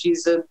 Obviously,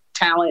 she's a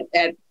talent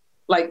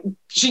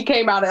she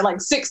came out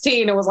at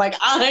 16 and was like,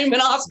 I'm an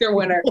Oscar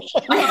winner.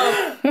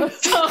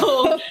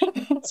 So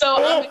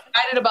I'm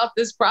excited about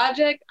this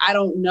project. I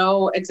don't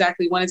know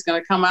exactly when it's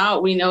going to come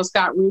out. We know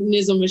Scott Rudin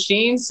is a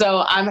machine,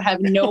 so I have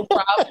no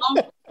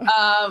problem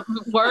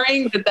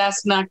worrying that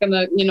that's not going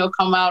to,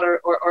 come out or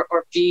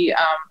be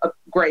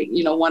great,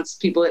 once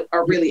people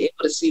are really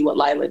able to see what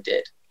Lila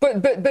did.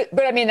 But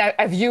I mean,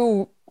 have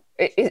you?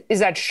 Is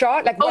that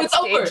shot? It's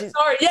over.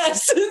 Sorry.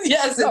 Yes,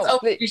 it's over.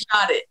 We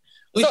shot it.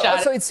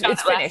 It's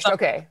finished.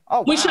 Okay. Oh,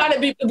 wow. We shot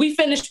it. We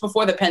finished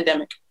before the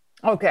pandemic.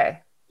 Okay.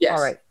 Yes.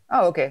 All right.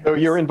 Oh, okay. So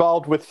you're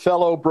involved with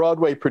fellow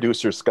Broadway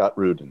producer Scott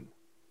Rudin.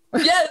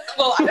 Yes.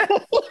 Well, it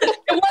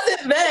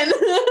wasn't then.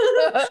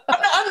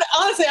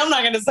 Honestly, I'm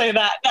not going to say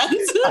that.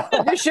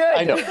 You should.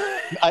 I know.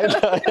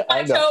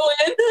 I know.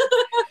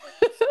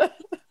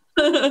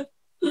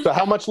 So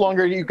how much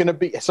longer are you going to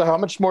be? So how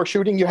much more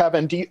shooting you have?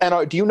 And do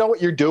you know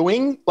what you're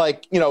doing?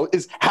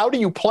 How do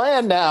you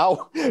plan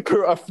now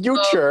for a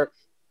future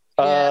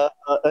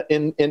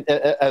in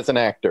as an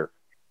actor?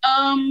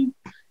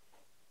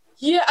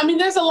 Yeah, I mean,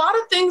 there's a lot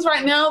of things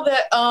right now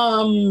that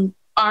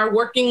are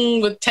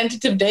working with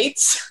tentative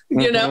dates.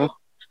 Mm-hmm.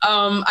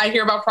 I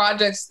hear about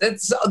projects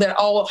that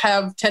all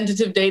have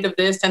tentative date of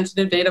this,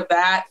 tentative date of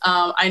that.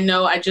 I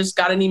know I just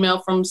got an email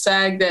from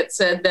SAG that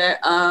said that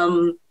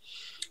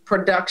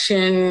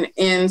production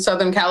in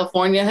Southern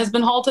California has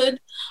been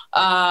halted.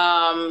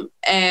 And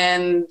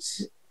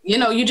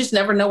you just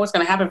never know what's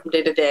going to happen from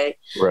day to day.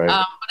 Right.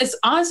 But it's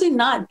honestly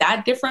not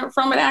that different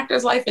from an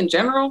actor's life in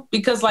general,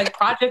 because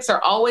projects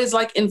are always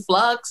in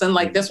flux, and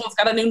this one's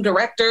got a new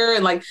director,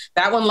 and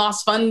that one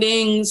lost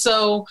funding.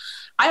 So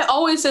I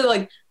always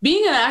say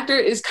being an actor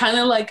is kind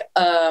of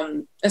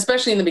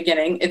especially in the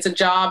beginning, it's a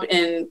job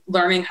in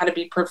learning how to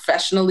be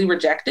professionally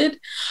rejected.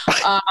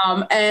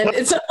 And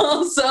it's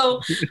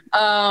also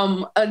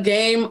a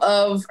game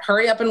of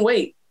hurry up and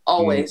wait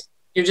always.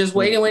 You're just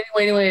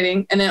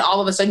waiting. And then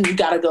all of a sudden you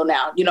got to go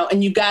now,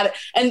 and you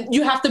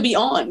have to be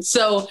on.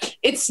 So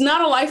it's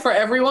not a life for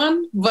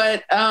everyone,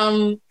 but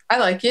I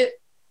like it.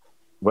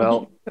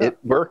 Well, it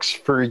works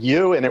for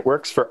you and it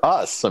works for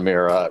us,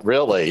 Samira,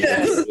 really.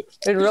 Yes,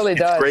 it really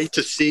does. It's great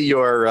to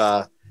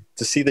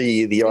see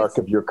the arc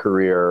of your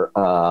career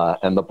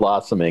and the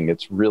blossoming.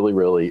 It's really,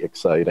 really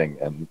exciting.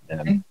 And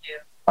thank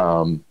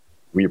you.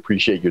 We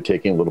appreciate you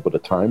taking a little bit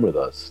of time with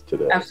us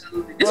today.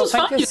 Absolutely. This was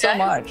fun, thank you so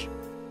much.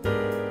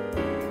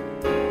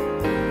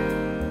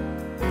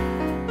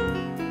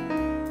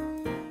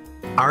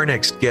 Our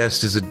next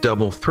guest is a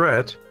double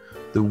threat,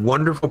 the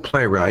wonderful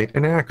playwright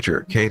and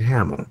actor, Kate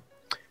Hamill.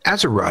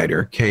 As a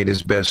writer, Kate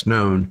is best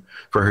known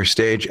for her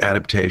stage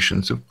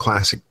adaptations of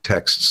classic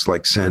texts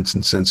like Sense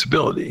and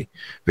Sensibility,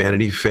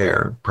 Vanity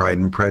Fair, Pride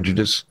and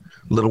Prejudice,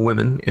 Little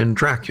Women, and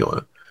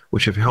Dracula,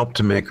 which have helped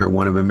to make her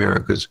one of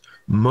America's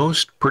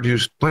most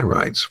produced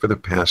playwrights for the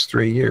past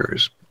 3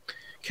 years.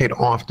 Kate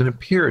often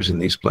appears in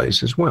these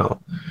plays as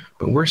well,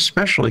 but we're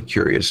especially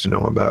curious to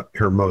know about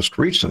her most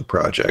recent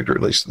project, or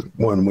at least the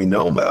one we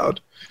know about,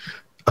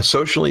 a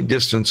socially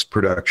distanced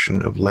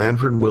production of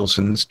Lanford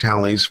Wilson's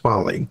Tally's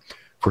Folly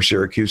for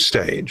Syracuse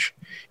Stage,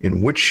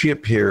 in which she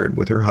appeared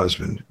with her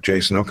husband,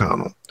 Jason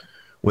O'Connell.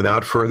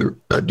 Without further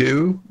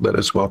ado, let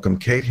us welcome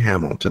Kate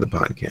Hamill to the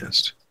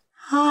podcast.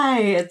 Hi,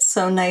 it's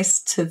so nice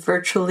to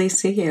virtually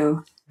see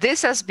you.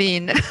 This has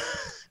been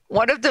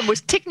one of the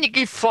most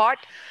technically fraught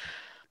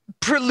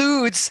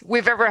preludes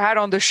we've ever had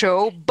on the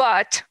show,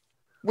 but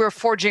we're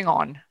forging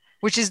on,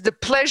 which is the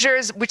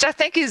pleasures, which I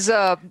think is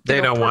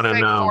they don't want to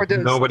know.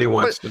 Nobody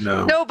wants to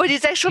know. No, but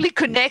it actually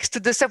connects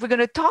to the stuff we're going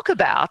to talk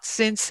about,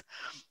 since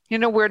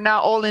we're now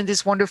all in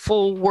this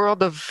wonderful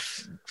world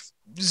of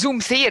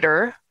Zoom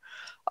theater,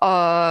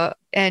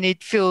 and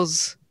it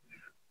feels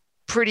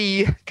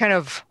pretty kind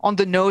of on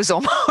the nose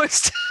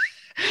almost.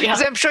 Yeah.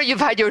 I'm sure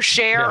you've had your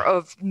share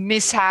of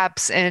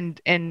mishaps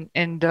and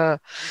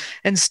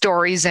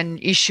stories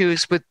and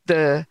issues with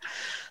the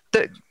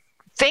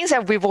things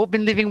that we've all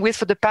been living with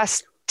for the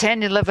past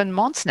 10, 11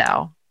 months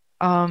now.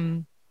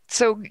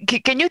 So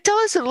can you tell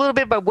us a little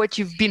bit about what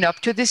you've been up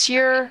to this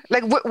year?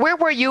 Like, where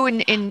were you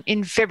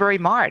in February,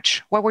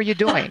 March? What were you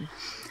doing?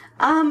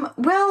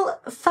 Well,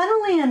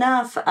 funnily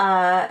enough,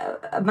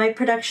 my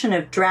production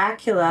of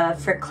Dracula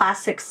for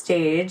Classic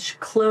Stage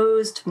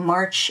closed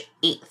March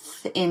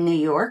 8th in New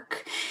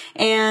York.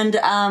 And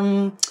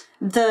one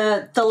of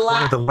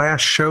the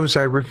last shows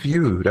I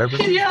reviewed.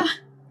 Yeah.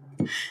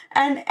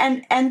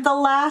 And the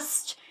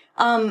last,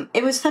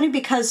 it was funny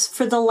because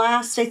for the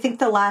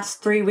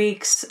last 3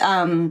 weeks,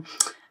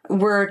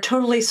 were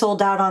totally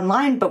sold out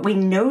online, but we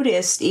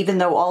noticed, even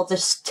though all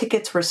the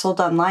tickets were sold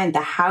online,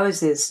 the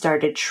houses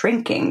started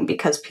shrinking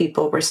because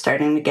people were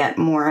starting to get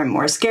more and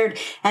more scared.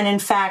 And in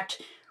fact,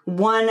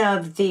 one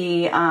of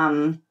the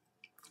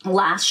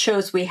last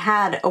shows we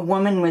had, a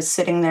woman was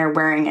sitting there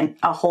wearing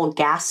a whole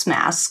gas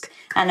mask.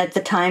 And at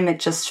the time, it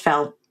just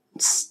felt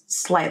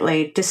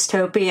slightly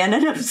dystopian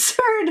and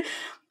absurd.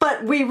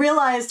 But we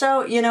realized,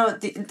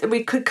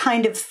 we could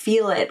kind of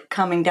feel it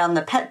coming down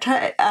the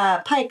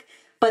pike.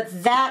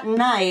 But that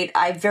night,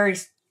 I very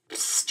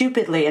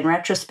stupidly, in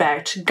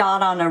retrospect,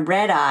 got on a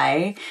red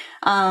eye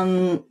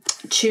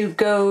to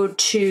go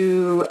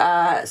to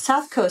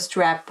South Coast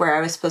Rep, where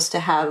I was supposed to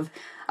have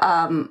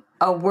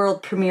a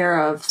world premiere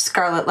of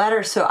Scarlet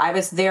Letter. So I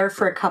was there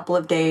for a couple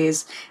of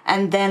days.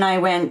 And then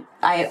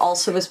I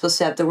also was supposed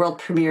to have the world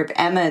premiere of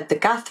Emma at the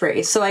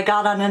Guthrie. So I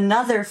got on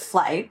another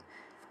flight,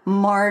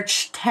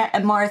 March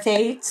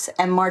 8th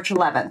and March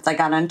 11th. I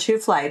got on 2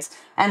 flights.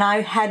 And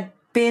I had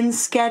been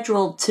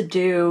scheduled to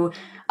do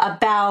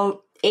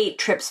about 8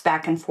 trips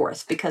back and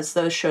forth because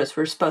those shows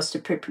were supposed to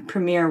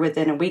premiere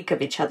within a week of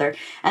each other.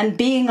 And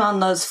being on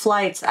those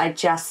flights, I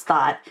just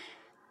thought,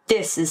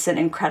 this is an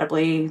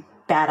incredibly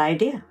bad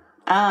idea.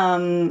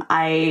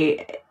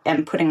 I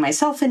am putting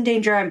myself in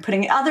danger. I'm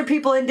putting other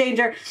people in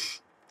danger.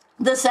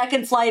 The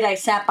second flight, I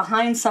sat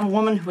behind some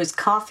woman who was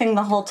coughing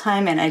the whole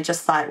time, and I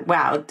just thought,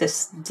 wow,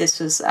 this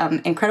was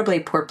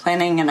incredibly poor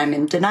planning, and I'm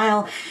in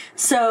denial.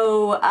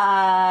 So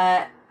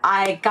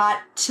I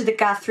got to the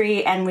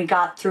Guthrie, and we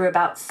got through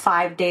about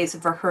 5 days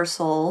of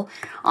rehearsal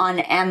on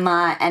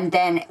Emma, and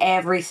then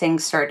everything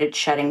started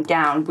shutting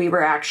down. We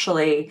were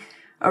actually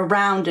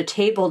around a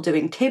table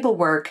doing table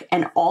work,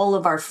 and all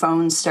of our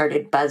phones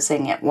started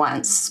buzzing at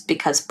once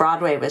because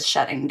Broadway was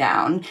shutting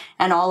down,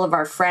 and all of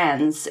our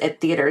friends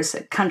at theaters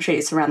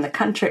around the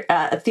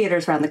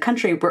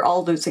country were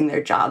all losing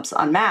their jobs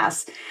en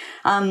masse.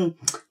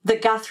 The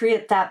Guthrie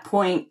at that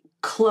point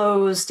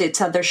closed its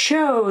other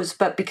shows,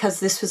 but because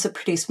this was a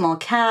pretty small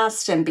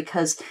cast and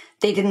because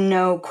they didn't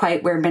know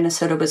quite where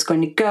Minnesota was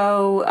going to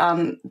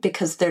go,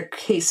 because their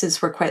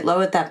cases were quite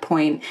low at that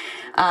point,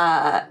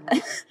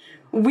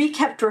 we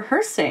kept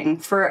rehearsing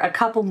for a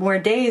couple more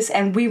days,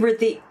 and we were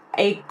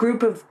a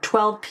group of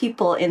 12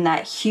 people in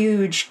that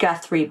huge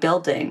Guthrie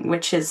building,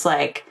 which is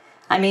like,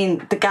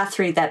 the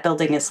Guthrie, that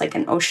building is like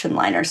an ocean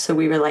liner, so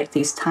we were like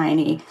these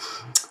tiny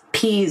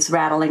peas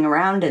rattling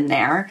around in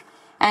there.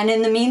 And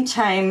in the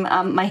meantime,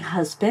 my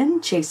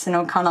husband, Jason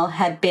O'Connell,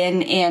 had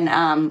been in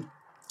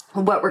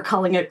what we're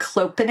calling a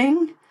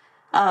clopening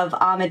of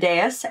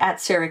Amadeus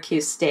at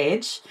Syracuse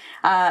Stage.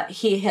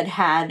 He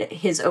had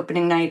his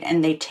opening night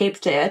and they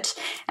taped it,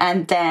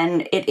 and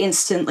then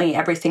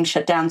everything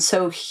shut down.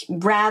 So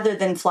rather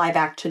than fly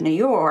back to New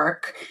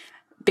York,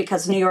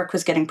 because New York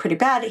was getting pretty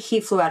bad, he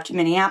flew out to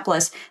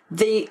Minneapolis.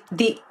 The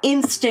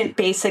instant,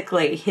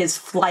 basically, his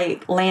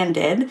flight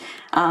landed,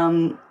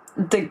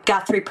 the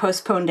Guthrie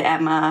postponed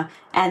Emma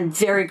and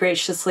very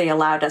graciously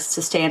allowed us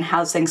to stay in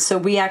housing. So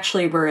we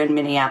actually were in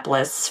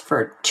Minneapolis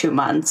for 2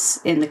 months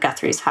in the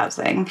Guthrie's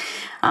housing,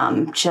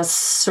 just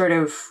sort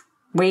of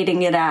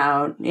waiting it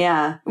out.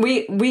 Yeah.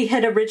 We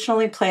had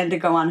originally planned to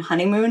go on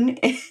honeymoon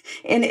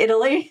in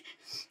Italy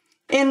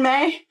in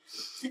May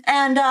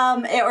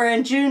or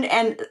in June.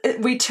 And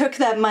we took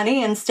that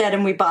money instead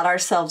and we bought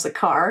ourselves a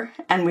car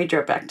and we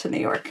drove back to New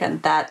York,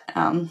 and that,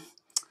 wow.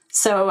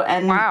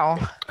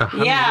 A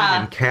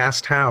honeymoon in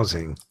cast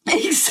housing.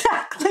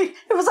 Exactly.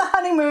 It was a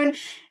honeymoon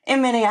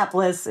in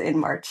Minneapolis in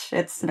March.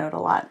 It snowed a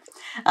lot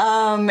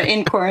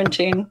in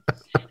quarantine.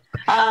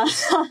 And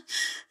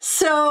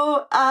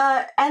since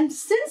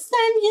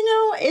then,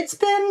 it's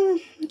been,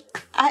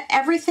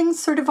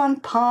 everything's sort of on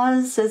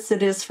pause, as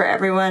it is for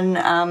everyone.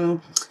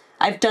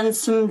 I've done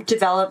some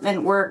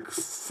development work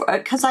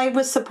because I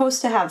was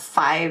supposed to have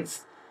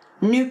 5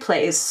 new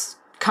plays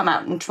come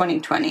out in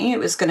 2020. It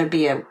was going to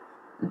be a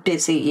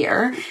busy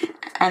year.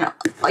 And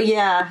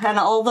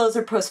all those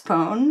are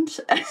postponed.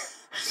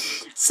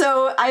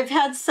 So I've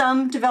had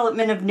some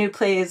development of new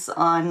plays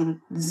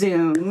on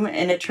Zoom,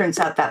 and it turns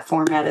out that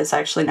format is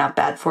actually not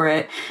bad for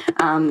it.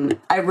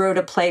 I wrote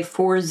a play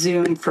for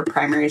Zoom for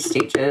primary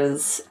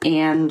stages,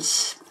 and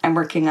I'm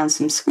working on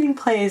some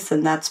screenplays,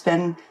 and that's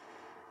been,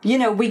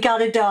 we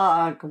got a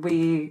dog,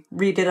 we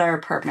redid our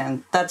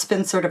apartment. That's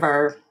been sort of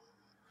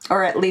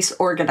or at least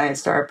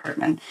organized our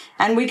apartment.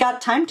 And we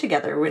got time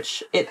together,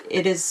 which it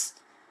is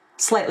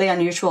slightly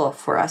unusual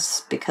for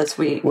us because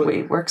we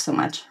work so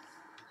much.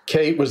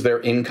 Kate, was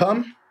there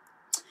income?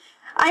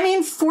 I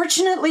mean,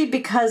 fortunately,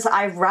 because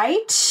I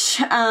write,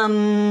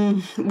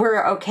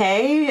 we're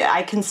okay.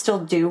 I can still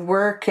do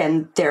work,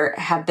 and there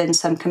have been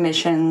some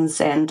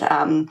commissions, and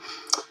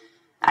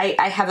I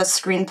have a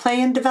screenplay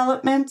in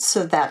development,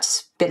 so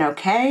that's been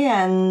okay.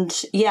 And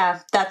yeah,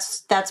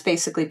 that's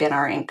basically been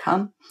our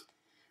income.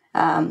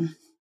 And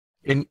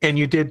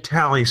you did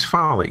Tally's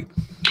Folly.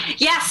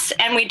 Yes,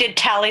 and we did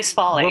Tally's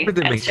Folly. What were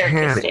the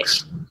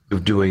mechanics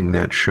of doing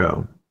that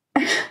show?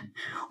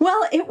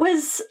 Well, it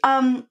was,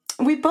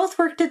 we both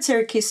worked at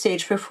Syracuse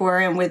Stage before,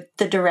 and with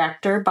the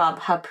director, Bob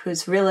Hupp,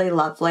 who's really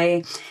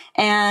lovely.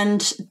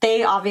 And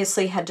they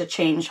obviously had to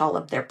change all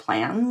of their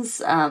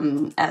plans,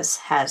 as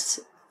has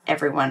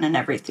everyone in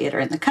every theater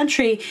in the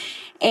country.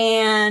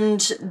 And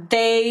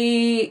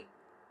they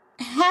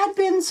had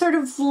been sort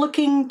of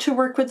looking to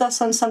work with us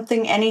on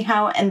something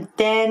anyhow. And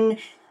then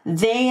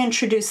they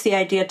introduced the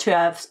idea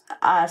to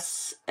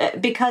us,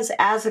 because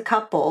as a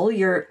couple,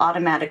 you're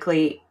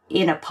automatically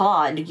in a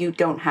pod, you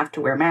don't have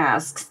to wear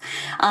masks.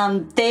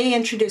 They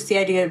introduced the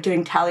idea of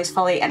doing Tally's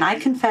Folly, and I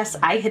confess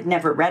I had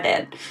never read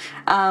it.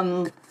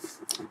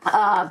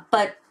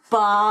 But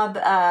Bob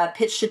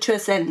pitched it to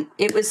us, and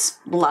it was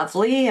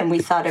lovely, and we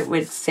thought it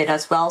would fit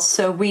us well.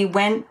 So we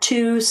went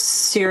to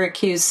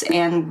Syracuse,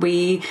 and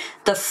the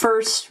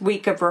first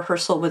week of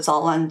rehearsal was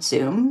all on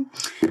Zoom.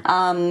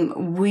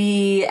 When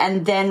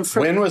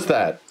was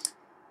that?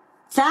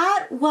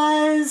 That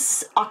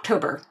was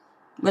October,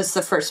 was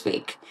the first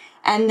week.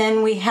 And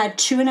then we had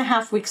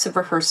 2.5 weeks of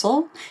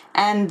rehearsal,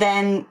 and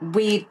then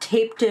we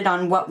taped it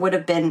on what would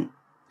have been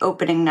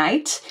opening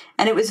night.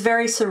 And it was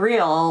very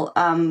surreal,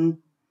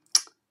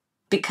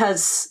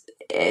 because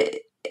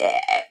it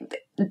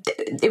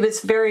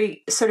was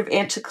very sort of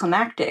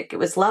anticlimactic. It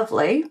was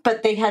lovely,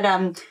 but they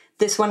had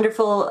this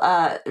wonderful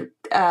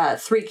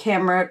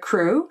 3-camera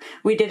crew.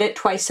 We did it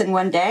twice in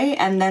one day,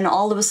 and then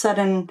all of a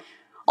sudden,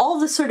 all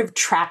the sort of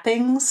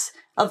trappings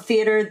of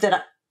theater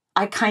that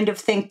I kind of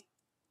think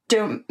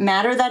don't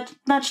matter that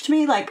much to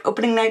me, like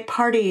opening night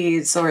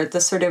parties or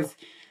the sort of,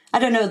 I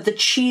don't know, the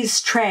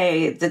cheese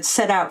tray that's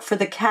set out for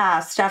the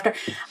cast after.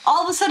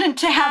 All of a sudden,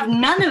 to have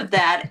none of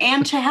that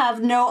and to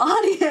have no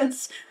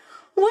audience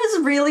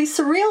was really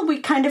surreal. We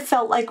kind of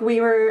felt like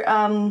we were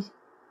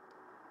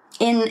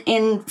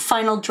in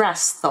final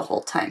dress the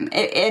whole time.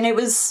 And it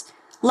was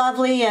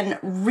lovely and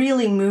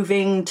really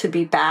moving to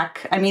be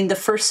back. I mean, the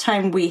first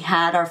time we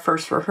had our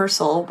first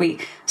rehearsal, we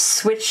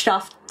switched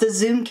off the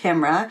Zoom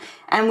camera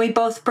and we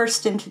both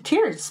burst into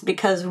tears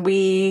because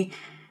work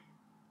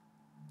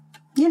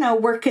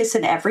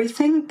isn't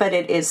everything, but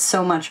it is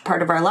so much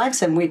part of our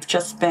lives, and we've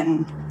just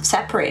been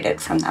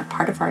separated from that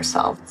part of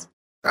ourselves.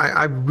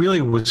 I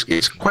really was,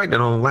 it's quite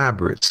an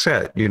elaborate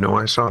set.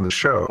 I saw the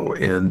show,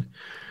 and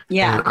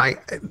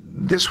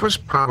this was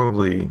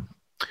probably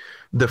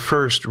the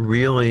first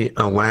really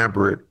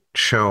elaborate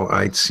show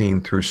I'd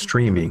seen through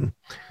streaming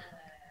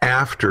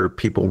after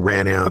people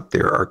ran out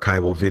their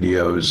archival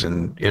videos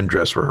and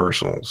in-dress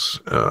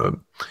rehearsals.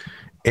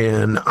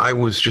 And I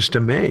was just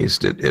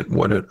amazed at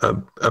what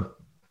a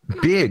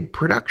big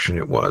production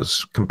it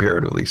was,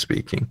 comparatively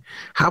speaking.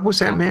 How was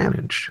that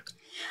managed?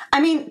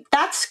 I mean,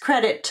 that's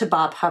credit to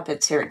Bob Hupp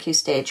at Syracuse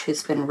Stage,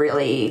 who's been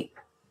really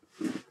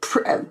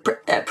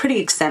a pretty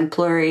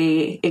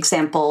exemplary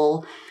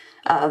example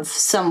of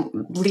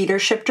some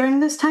leadership during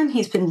this time.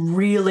 He's been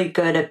really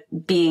good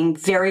at being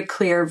very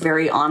clear,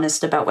 very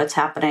honest about what's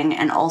happening,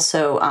 and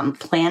also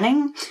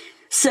planning.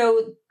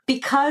 So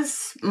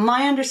because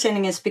my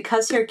understanding is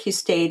because Syracuse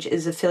Stage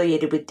is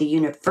affiliated with the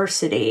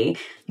university,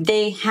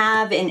 they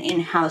have an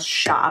in-house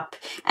shop,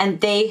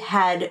 and they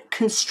had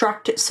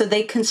construct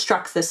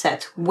the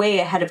sets way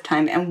ahead of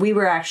time, and we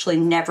were actually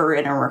never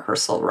in a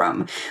rehearsal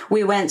room.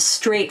 We went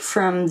straight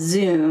from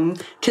Zoom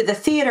to the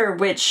theater,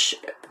 which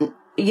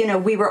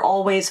we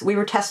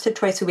were tested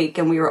twice a week,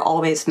 and we were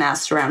always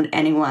masked around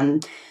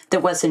anyone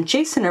that wasn't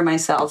Jason or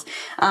myself.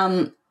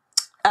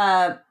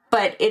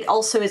 But it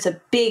also is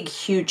a big,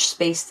 huge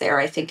space there.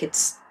 I think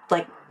it's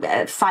like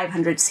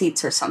 500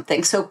 seats or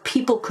something. So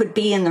people could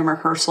be in the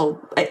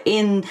rehearsal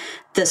in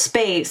the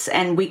space,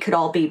 and we could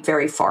all be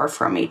very far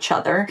from each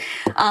other.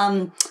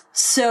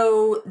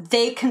 So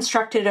they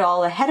constructed it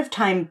all ahead of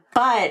time.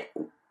 But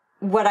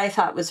what I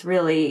thought was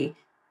really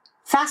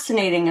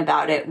fascinating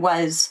about it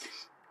was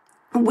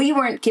we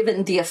weren't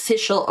given the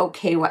official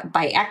okay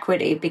by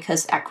Equity,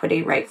 because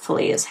Equity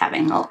rightfully is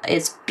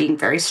being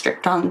very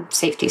strict on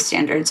safety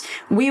standards.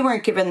 We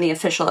weren't given the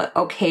official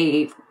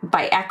okay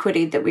by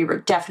Equity that we were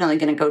definitely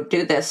going to go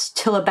do this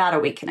till about a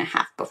week and a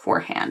half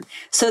beforehand.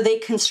 So they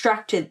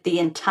constructed the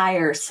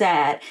entire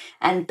set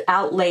and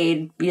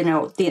outlaid,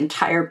 the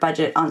entire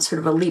budget on sort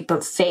of a leap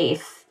of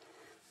faith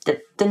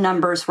that the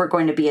numbers were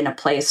going to be in a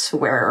place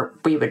where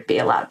we would be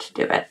allowed to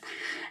do it.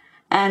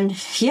 And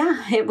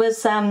yeah, it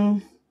was,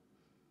 I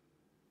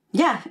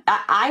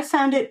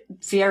found it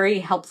very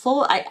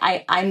helpful.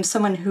 I'm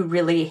someone who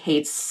really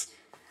hates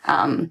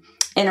in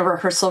a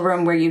rehearsal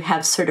room where you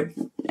have sort of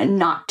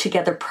knocked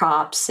together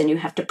props and you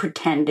have to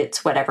pretend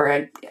it's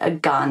whatever, a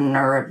gun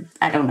or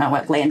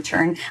a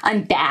lantern.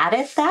 I'm bad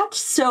at that.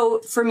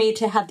 So for me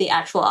to have the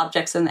actual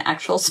objects in the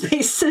actual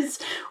spaces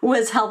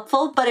was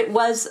helpful, but it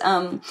was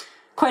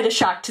quite a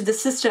shock to the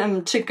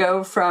system to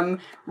go from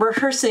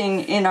rehearsing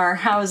in our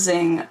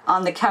housing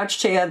on the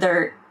couch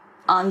together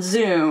on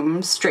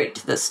Zoom straight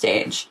to the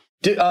stage.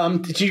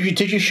 Did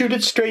you shoot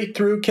it straight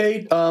through,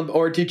 Kate,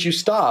 or did you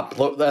stop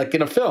like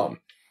in a film?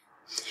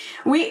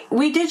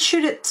 We did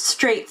shoot it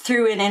straight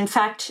through, and in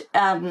fact,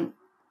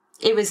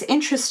 it was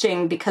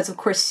interesting because, of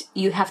course,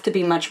 you have to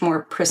be much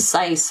more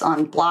precise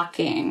on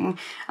blocking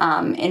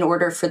in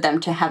order for them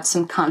to have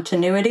some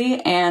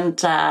continuity, and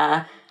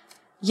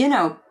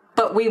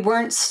but we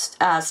weren't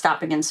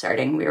stopping and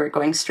starting. We were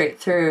going straight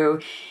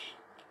through.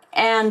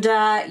 And,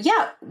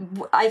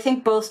 I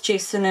think both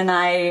Jason and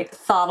I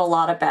thought a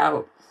lot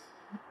about,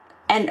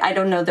 and I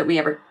don't know that we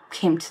ever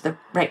came to the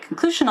right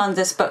conclusion on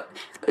this, but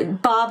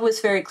Bob was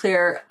very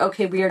clear,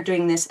 okay, we are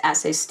doing this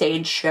as a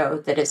stage show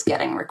that is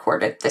getting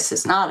recorded. This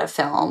is not a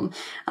film.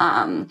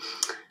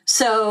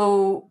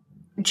 So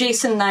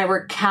Jason and I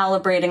were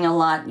calibrating a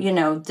lot,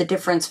 the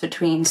difference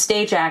between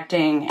stage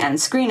acting and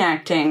screen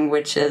acting,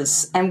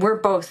 and we're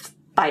both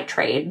by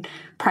trade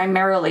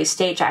primarily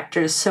stage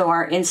actors, so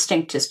our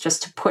instinct is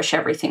just to push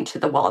everything to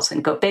the walls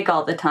and go big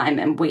all the time.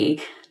 And we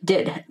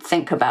did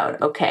think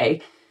about,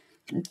 okay,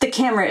 the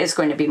camera is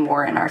going to be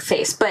more in our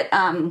face. But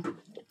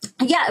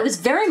it was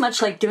very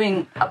much like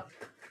doing a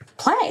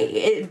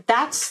play.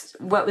 That's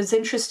what was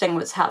interesting,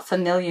 was how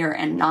familiar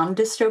and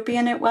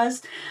non-dystopian it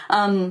was.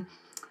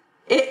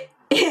 It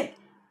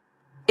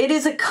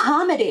is a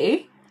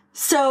comedy,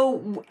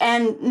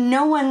 and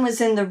no one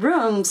was in the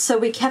room, so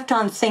we kept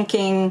on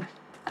thinking,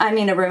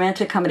 a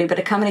romantic comedy, but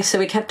a comedy. So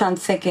we kept on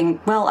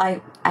thinking, well,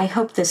 I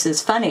hope this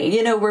is funny.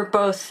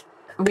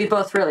 We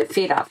both really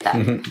feed off that.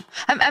 Mm-hmm.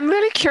 I'm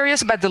really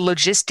curious about the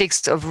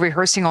logistics of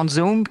rehearsing on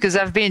Zoom, because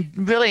I've been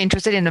really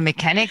interested in the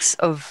mechanics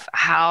of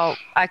how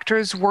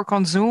actors work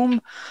on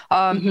Zoom.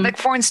 Like,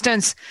 for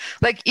instance,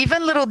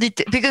 even little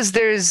detail, because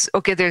there's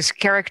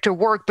character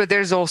work, but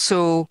there's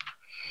also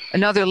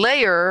another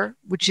layer,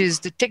 which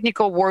is the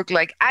technical work.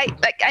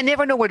 I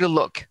never know where to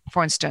look,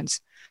 for instance.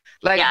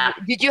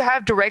 Did you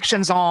have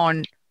directions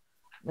on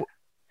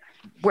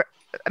where?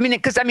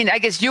 I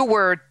guess you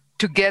were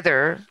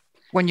together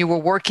when you were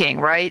working,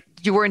 right?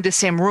 You were in the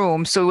same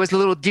room, so it was a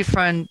little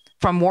different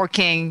from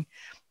working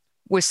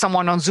with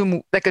someone on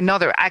Zoom, like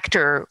another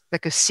actor,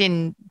 like a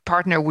scene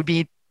partner would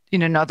be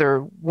in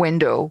another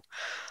window.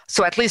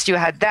 So at least you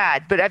had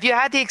that. But have you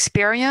had the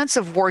experience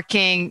of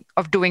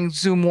doing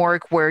Zoom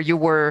work where you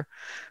were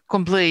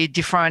completely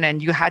different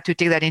and you had to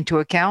take that into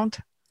account?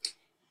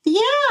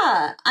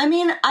 Yeah.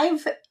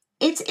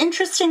 It's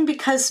interesting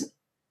because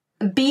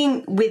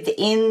being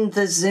within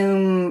the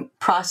Zoom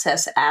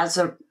process as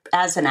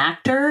an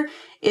actor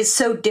is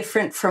so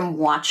different from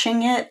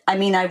watching it.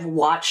 I've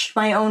watched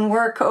my own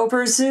work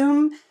over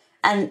Zoom,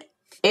 and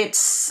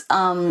it's,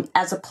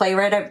 as a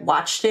playwright, I've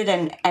watched it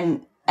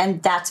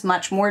and that's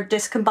much more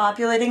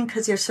discombobulating,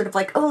 because you're sort of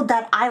like, oh,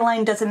 that eye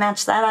line doesn't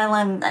match that eye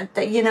line,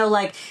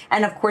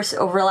 and of course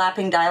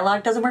overlapping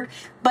dialogue doesn't work.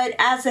 But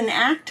as an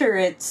actor,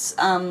 it's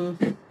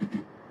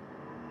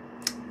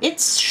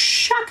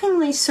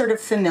shockingly sort of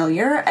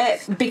familiar.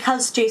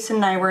 Because Jason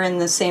and I were in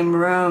the same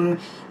room,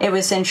 it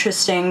was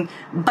interesting.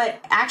 But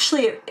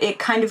actually, it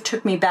kind of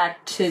took me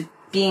back to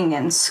being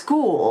in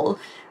school,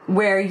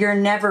 where you're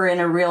never in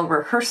a real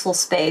rehearsal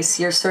space.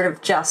 You're sort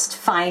of just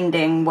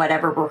finding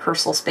whatever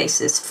rehearsal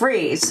space is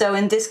free. So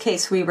in this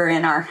case, we were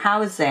in our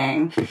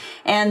housing,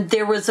 and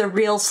there was a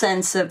real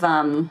sense of...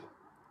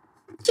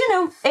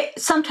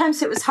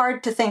 sometimes it was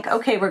hard to think,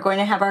 okay, we're going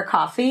to have our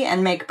coffee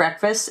and make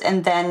breakfast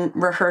and then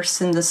rehearse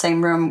in the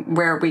same room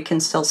where we can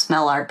still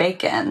smell our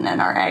bacon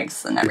and our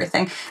eggs and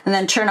everything, and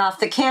then turn off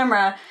the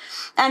camera.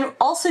 And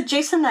also,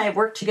 Jason and I have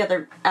worked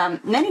together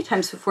many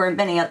times before in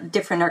many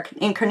different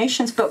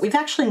incarnations, but we've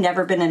actually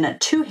never been in a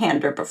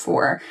two-hander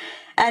before.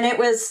 And it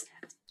was,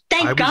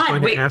 thank God. I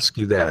was going to ask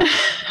you that.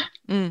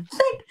 Thank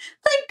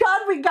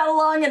God we got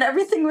along and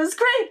everything was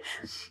great.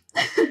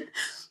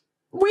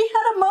 We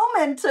had a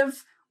moment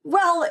of,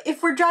 well,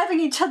 if we're driving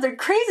each other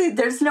crazy,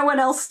 there's no one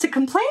else to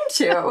complain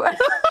to.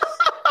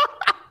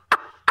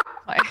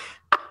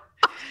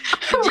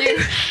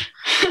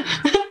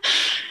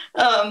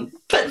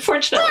 But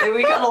fortunately,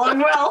 we got along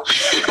well.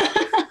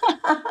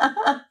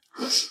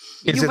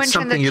 Is it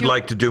something you'd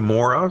like to do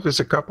more of as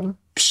a couple?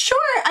 Sure.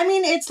 I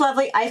mean, it's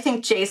lovely. I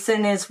think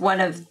Jason is one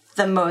of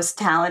the most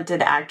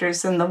talented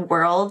actors in the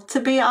world, to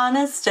be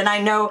honest. And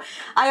I know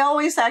I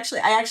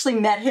actually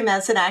met him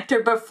as an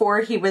actor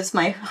before he was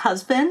my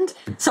husband.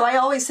 So I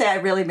always say I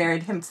really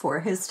married him for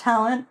his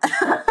talent.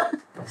 But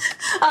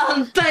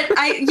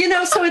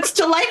so it's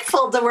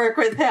delightful to work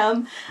with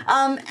him.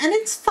 And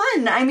it's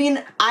fun. I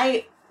mean,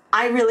 I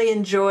really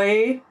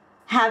enjoy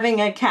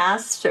having a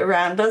cast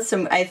around us.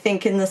 And I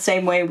think in the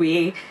same way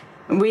we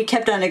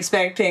kept on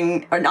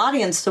expecting an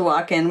audience to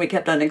walk in, we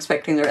kept on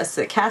expecting the rest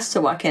of the cast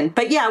to walk in.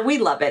 But yeah, we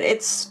love it.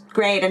 It's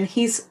great. And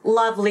he's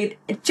lovely,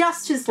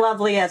 just as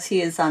lovely as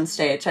he is on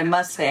stage. I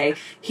must say,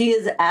 he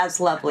is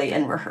as lovely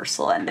in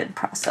rehearsal and in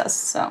process.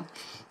 So.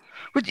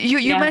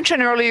 You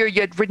mentioned earlier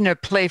you had written a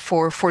play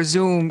for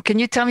Zoom. Can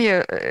you tell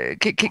me?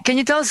 Can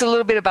you tell us a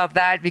little bit about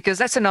that? Because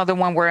that's another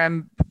one where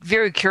I'm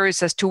very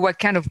curious as to what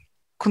kind of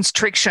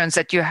constrictions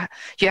that you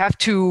have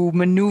to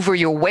maneuver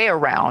your way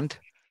around.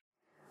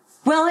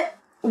 Well,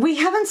 we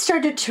haven't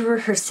started to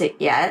rehearse it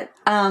yet.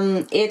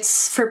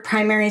 It's for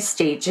primary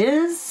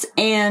stages,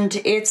 and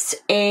it's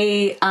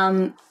the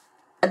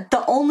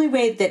only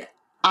way that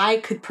I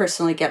could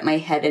personally get my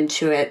head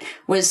into it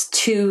was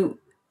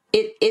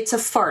it's a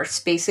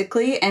farce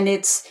basically, and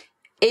it's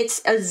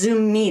a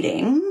Zoom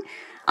meeting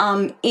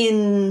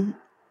in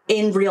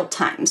real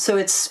time. So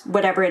it's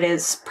whatever it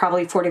is,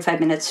 probably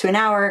 45 minutes to an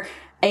hour,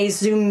 a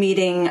Zoom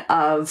meeting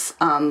of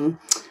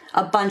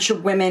a bunch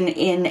of women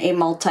in a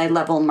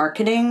multi-level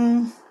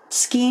marketing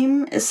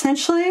scheme,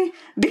 essentially,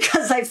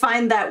 because I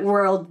find that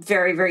world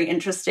very, very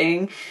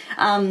interesting.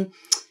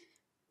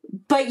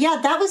 But yeah,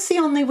 that was the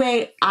only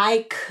way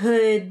I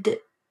could.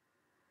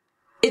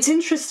 It's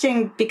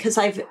interesting because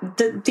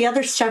the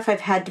other stuff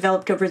I've had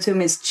developed over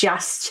Zoom is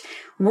just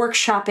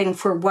workshopping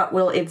for what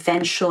will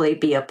eventually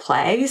be a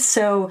play.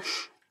 So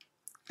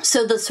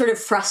the sort of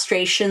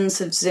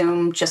frustrations of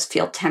Zoom just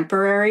feel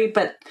temporary,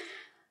 but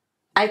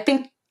I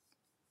think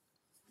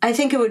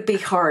it would be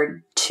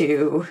hard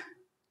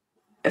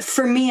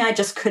for me, I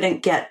just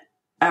couldn't get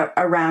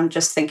around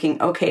just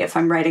thinking, okay, if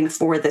I'm writing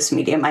for this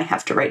medium, I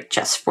have to write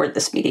just for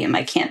this medium.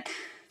 I can't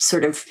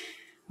sort of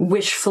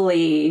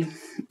wishfully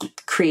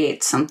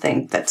create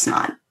something that's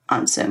not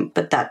on Zoom,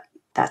 but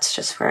that's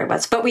just where I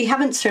was. But we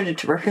haven't started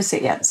to rehearse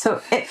it yet.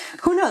 So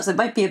who knows? It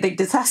might be a big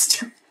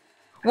disaster.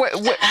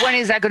 When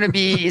is that going to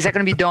be? Is that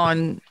going to be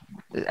done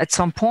at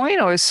some point,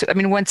 or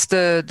when's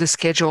the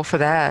schedule for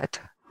that?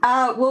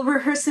 We'll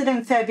rehearse it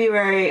in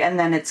February, and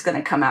then it's going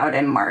to come out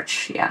in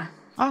March. Yeah.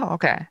 Oh,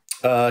 okay.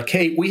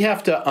 Kate, we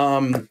have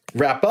to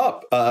wrap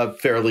up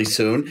fairly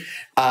soon,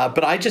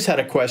 but I just had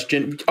a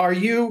question.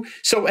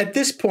 So at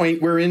this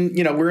point we're in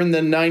the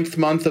 9th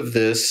month of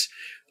this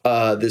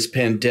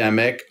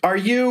pandemic.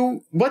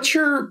 What's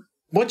your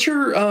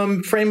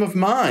frame of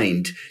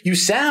mind? You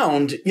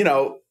sound,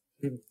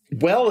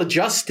 well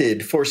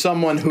adjusted for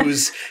someone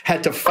who's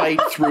had to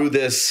fight through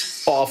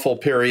this awful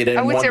period. And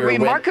I would say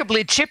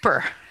remarkably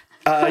chipper.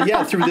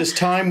 Through this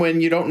time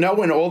when you don't know,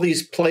 when all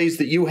these plays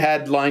that you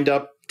had lined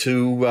up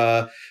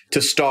to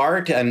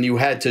start, and you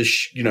had to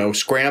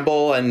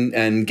scramble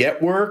and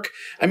get work.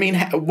 I mean,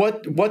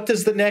 what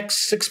does the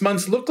next 6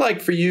 months look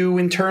like for you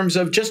in terms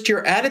of just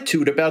your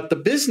attitude about the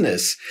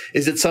business?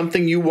 Is it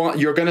something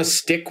you're going to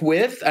stick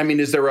with? I mean,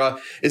 is there a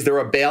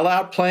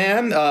bailout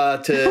plan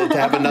to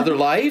have another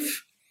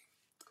life?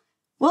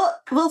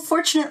 Well,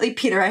 fortunately,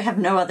 Peter, I have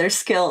no other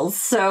skills,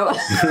 so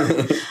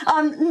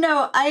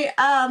no,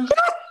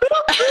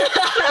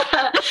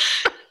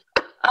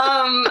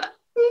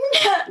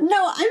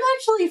 no, I'm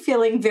actually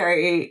feeling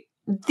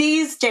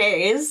these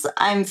days,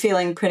 I'm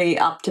feeling pretty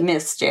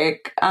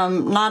optimistic.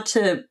 Not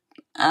to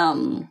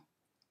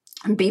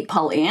be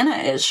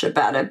Pollyanna-ish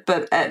about it,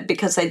 but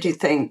because I do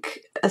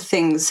think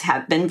things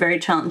have been very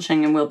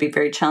challenging and will be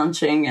very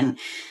challenging. And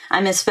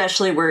I'm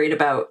especially worried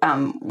about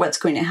what's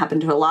going to happen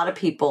to a lot of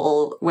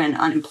people when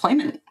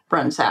unemployment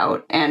runs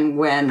out and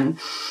when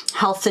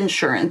health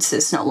insurance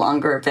is no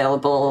longer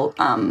available,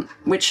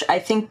 which I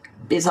think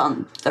is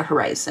on the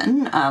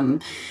horizon.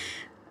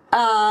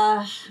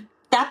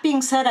 That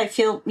being said, I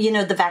feel,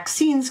 the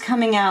vaccine's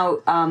coming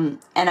out, and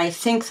I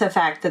think the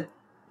fact that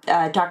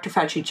Dr.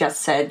 Fauci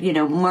just said,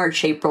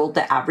 March, April,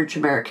 the average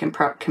American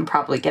can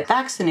probably get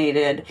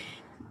vaccinated.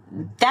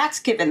 That's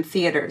given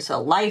theaters a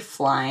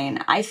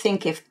lifeline. I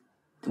think if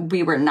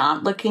we were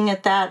not looking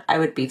at that, I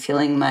would be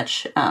feeling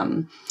much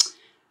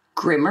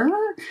grimmer.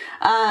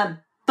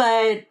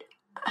 But,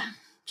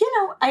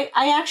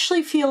 I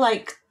actually feel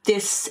like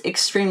this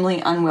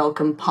extremely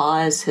unwelcome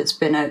pause has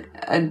been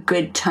a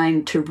good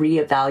time to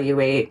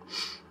reevaluate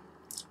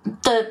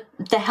the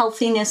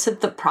healthiness of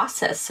the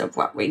process of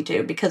what we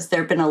do, because there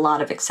have been a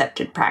lot of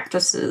accepted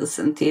practices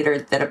in theater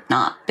that have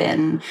not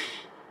been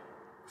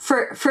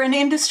for an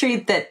industry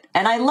that,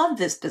 and I love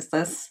this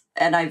business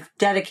and I've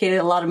dedicated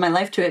a lot of my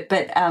life to it,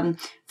 but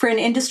for an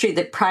industry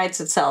that prides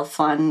itself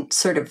on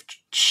sort of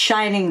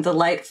shining the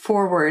light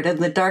forward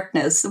in the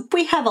darkness,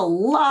 we have a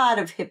lot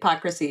of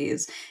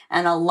hypocrisies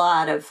and a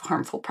lot of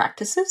harmful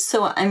practices.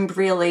 So I'm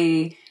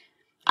really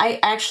I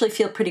actually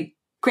feel pretty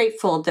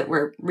grateful that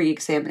we're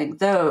re-examining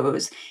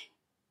those.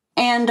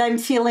 And I'm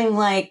feeling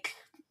like,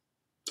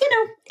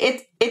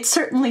 it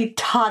certainly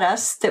taught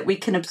us that we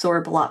can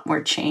absorb a lot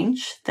more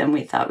change than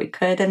we thought we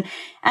could. And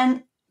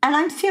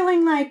I'm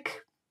feeling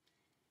like,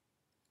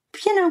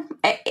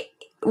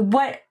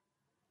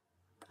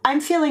 I'm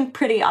feeling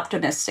pretty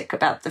optimistic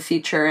about the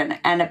future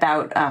and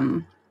about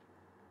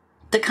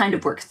the kind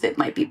of work that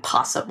might be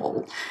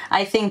possible.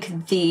 I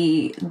think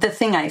the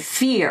thing I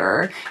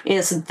fear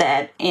is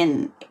that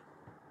in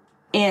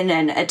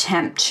an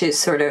attempt to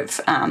sort of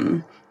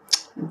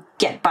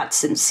get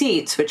butts in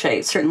seats, which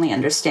I certainly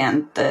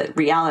understand the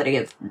reality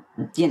of,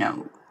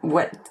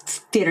 what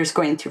theater's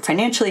going through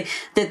financially,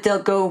 that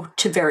they'll go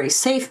to very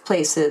safe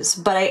places.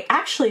 But I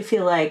actually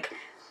feel like,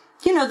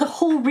 the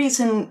whole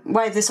reason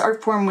why this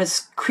art form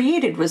was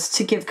created was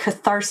to give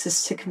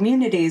catharsis to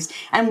communities.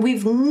 And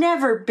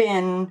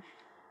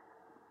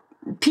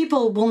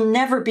people will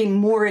never be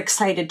more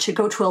excited to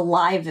go to a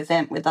live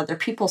event with other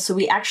people. So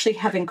we actually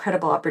have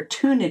incredible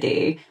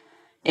opportunity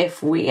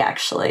if we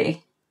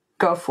actually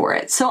go for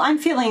it. So I'm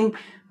feeling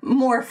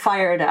more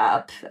fired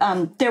up.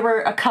 There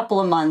were a couple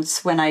of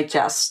months when I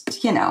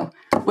just,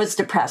 was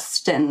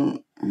depressed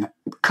and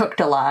cooked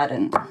a lot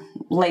and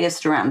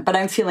lazed around, but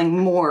I'm feeling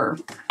more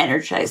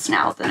energized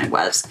now than I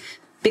was,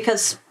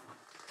 because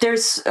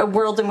there's a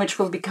world in which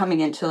we'll be coming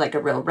into like a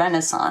real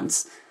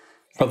renaissance.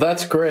 Well,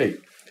 that's great.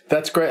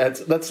 That's great.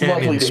 That's lovely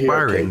to hear.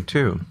 Inspiring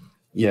too.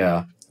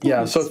 Yeah.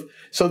 Yeah.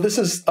 So this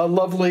is a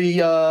lovely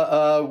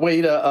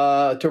way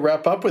to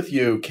wrap up with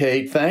you,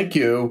 Kate. Thank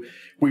you.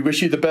 We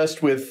wish you the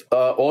best with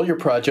all your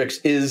projects.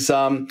 Is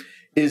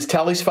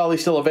Tally's Folly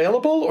still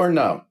available or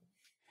no?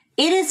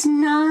 It is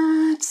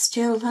not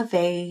still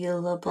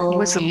available. It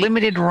was a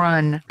limited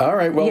run. All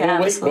right. Well,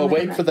 we'll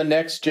wait for the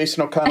next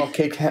Jason O'Connell,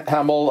 Kate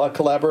Hamill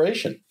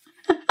collaboration.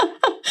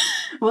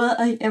 Well,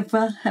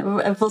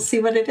 we'll see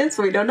what it is.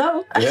 We don't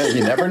know. Yeah,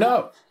 you never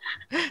know.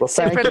 Well,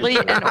 separately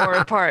and or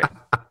apart.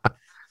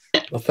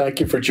 Well, thank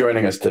you for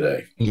joining us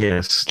today.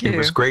 Yes, it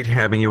was great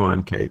having you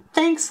on, Kate.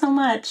 Thanks so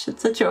much.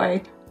 It's a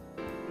joy.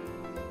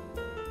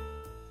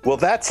 Well,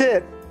 that's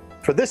it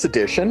for this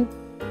edition.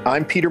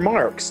 I'm Peter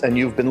Marks, and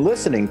you've been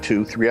listening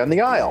to Three on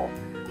the Aisle,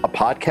 a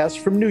podcast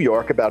from New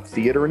York about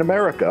theater in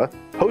America,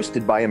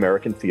 hosted by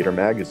American Theater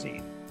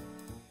Magazine.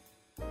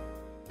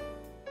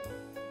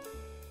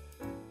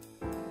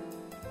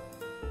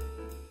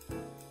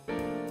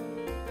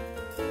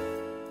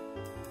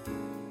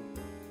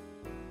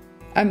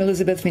 I'm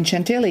Elizabeth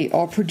Vincentelli.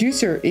 Our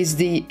producer is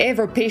the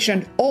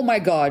ever-patient, oh my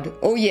God,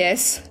 oh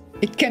yes,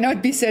 it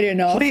cannot be said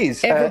enough.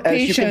 Please,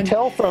 as you can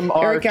tell from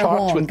our Erica talks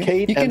Wong. with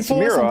Kate you can and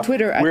follow us on Samira,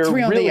 Twitter at we're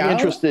 3 on really the Aisle,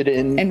 interested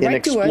in write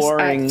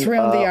exploring to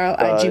us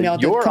at 3ontheaisle@gmail.com,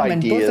 your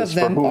and both ideas of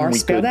them for whom are we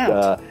spelled could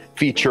out.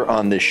 feature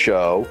on this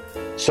show.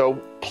 So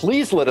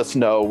please let us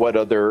know what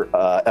other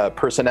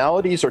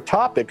personalities or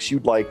topics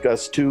you'd like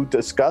us to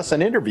discuss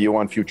and interview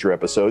on future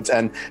episodes.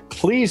 And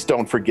please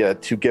don't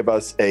forget to give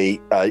us a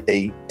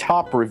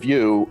top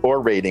review or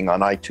rating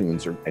on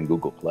iTunes and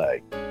Google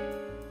Play.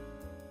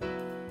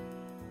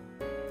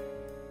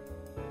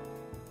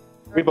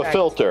 We have a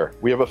filter.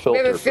 We have a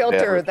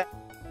filter.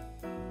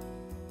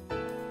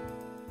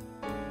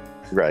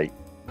 Right.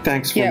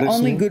 Thanks for listening.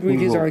 Only good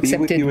reviews are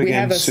accepted. We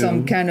have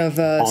some kind of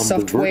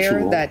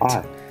software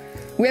that...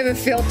 We have a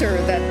filter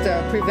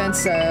that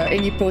prevents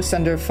any posts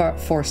under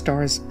 4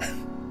 stars.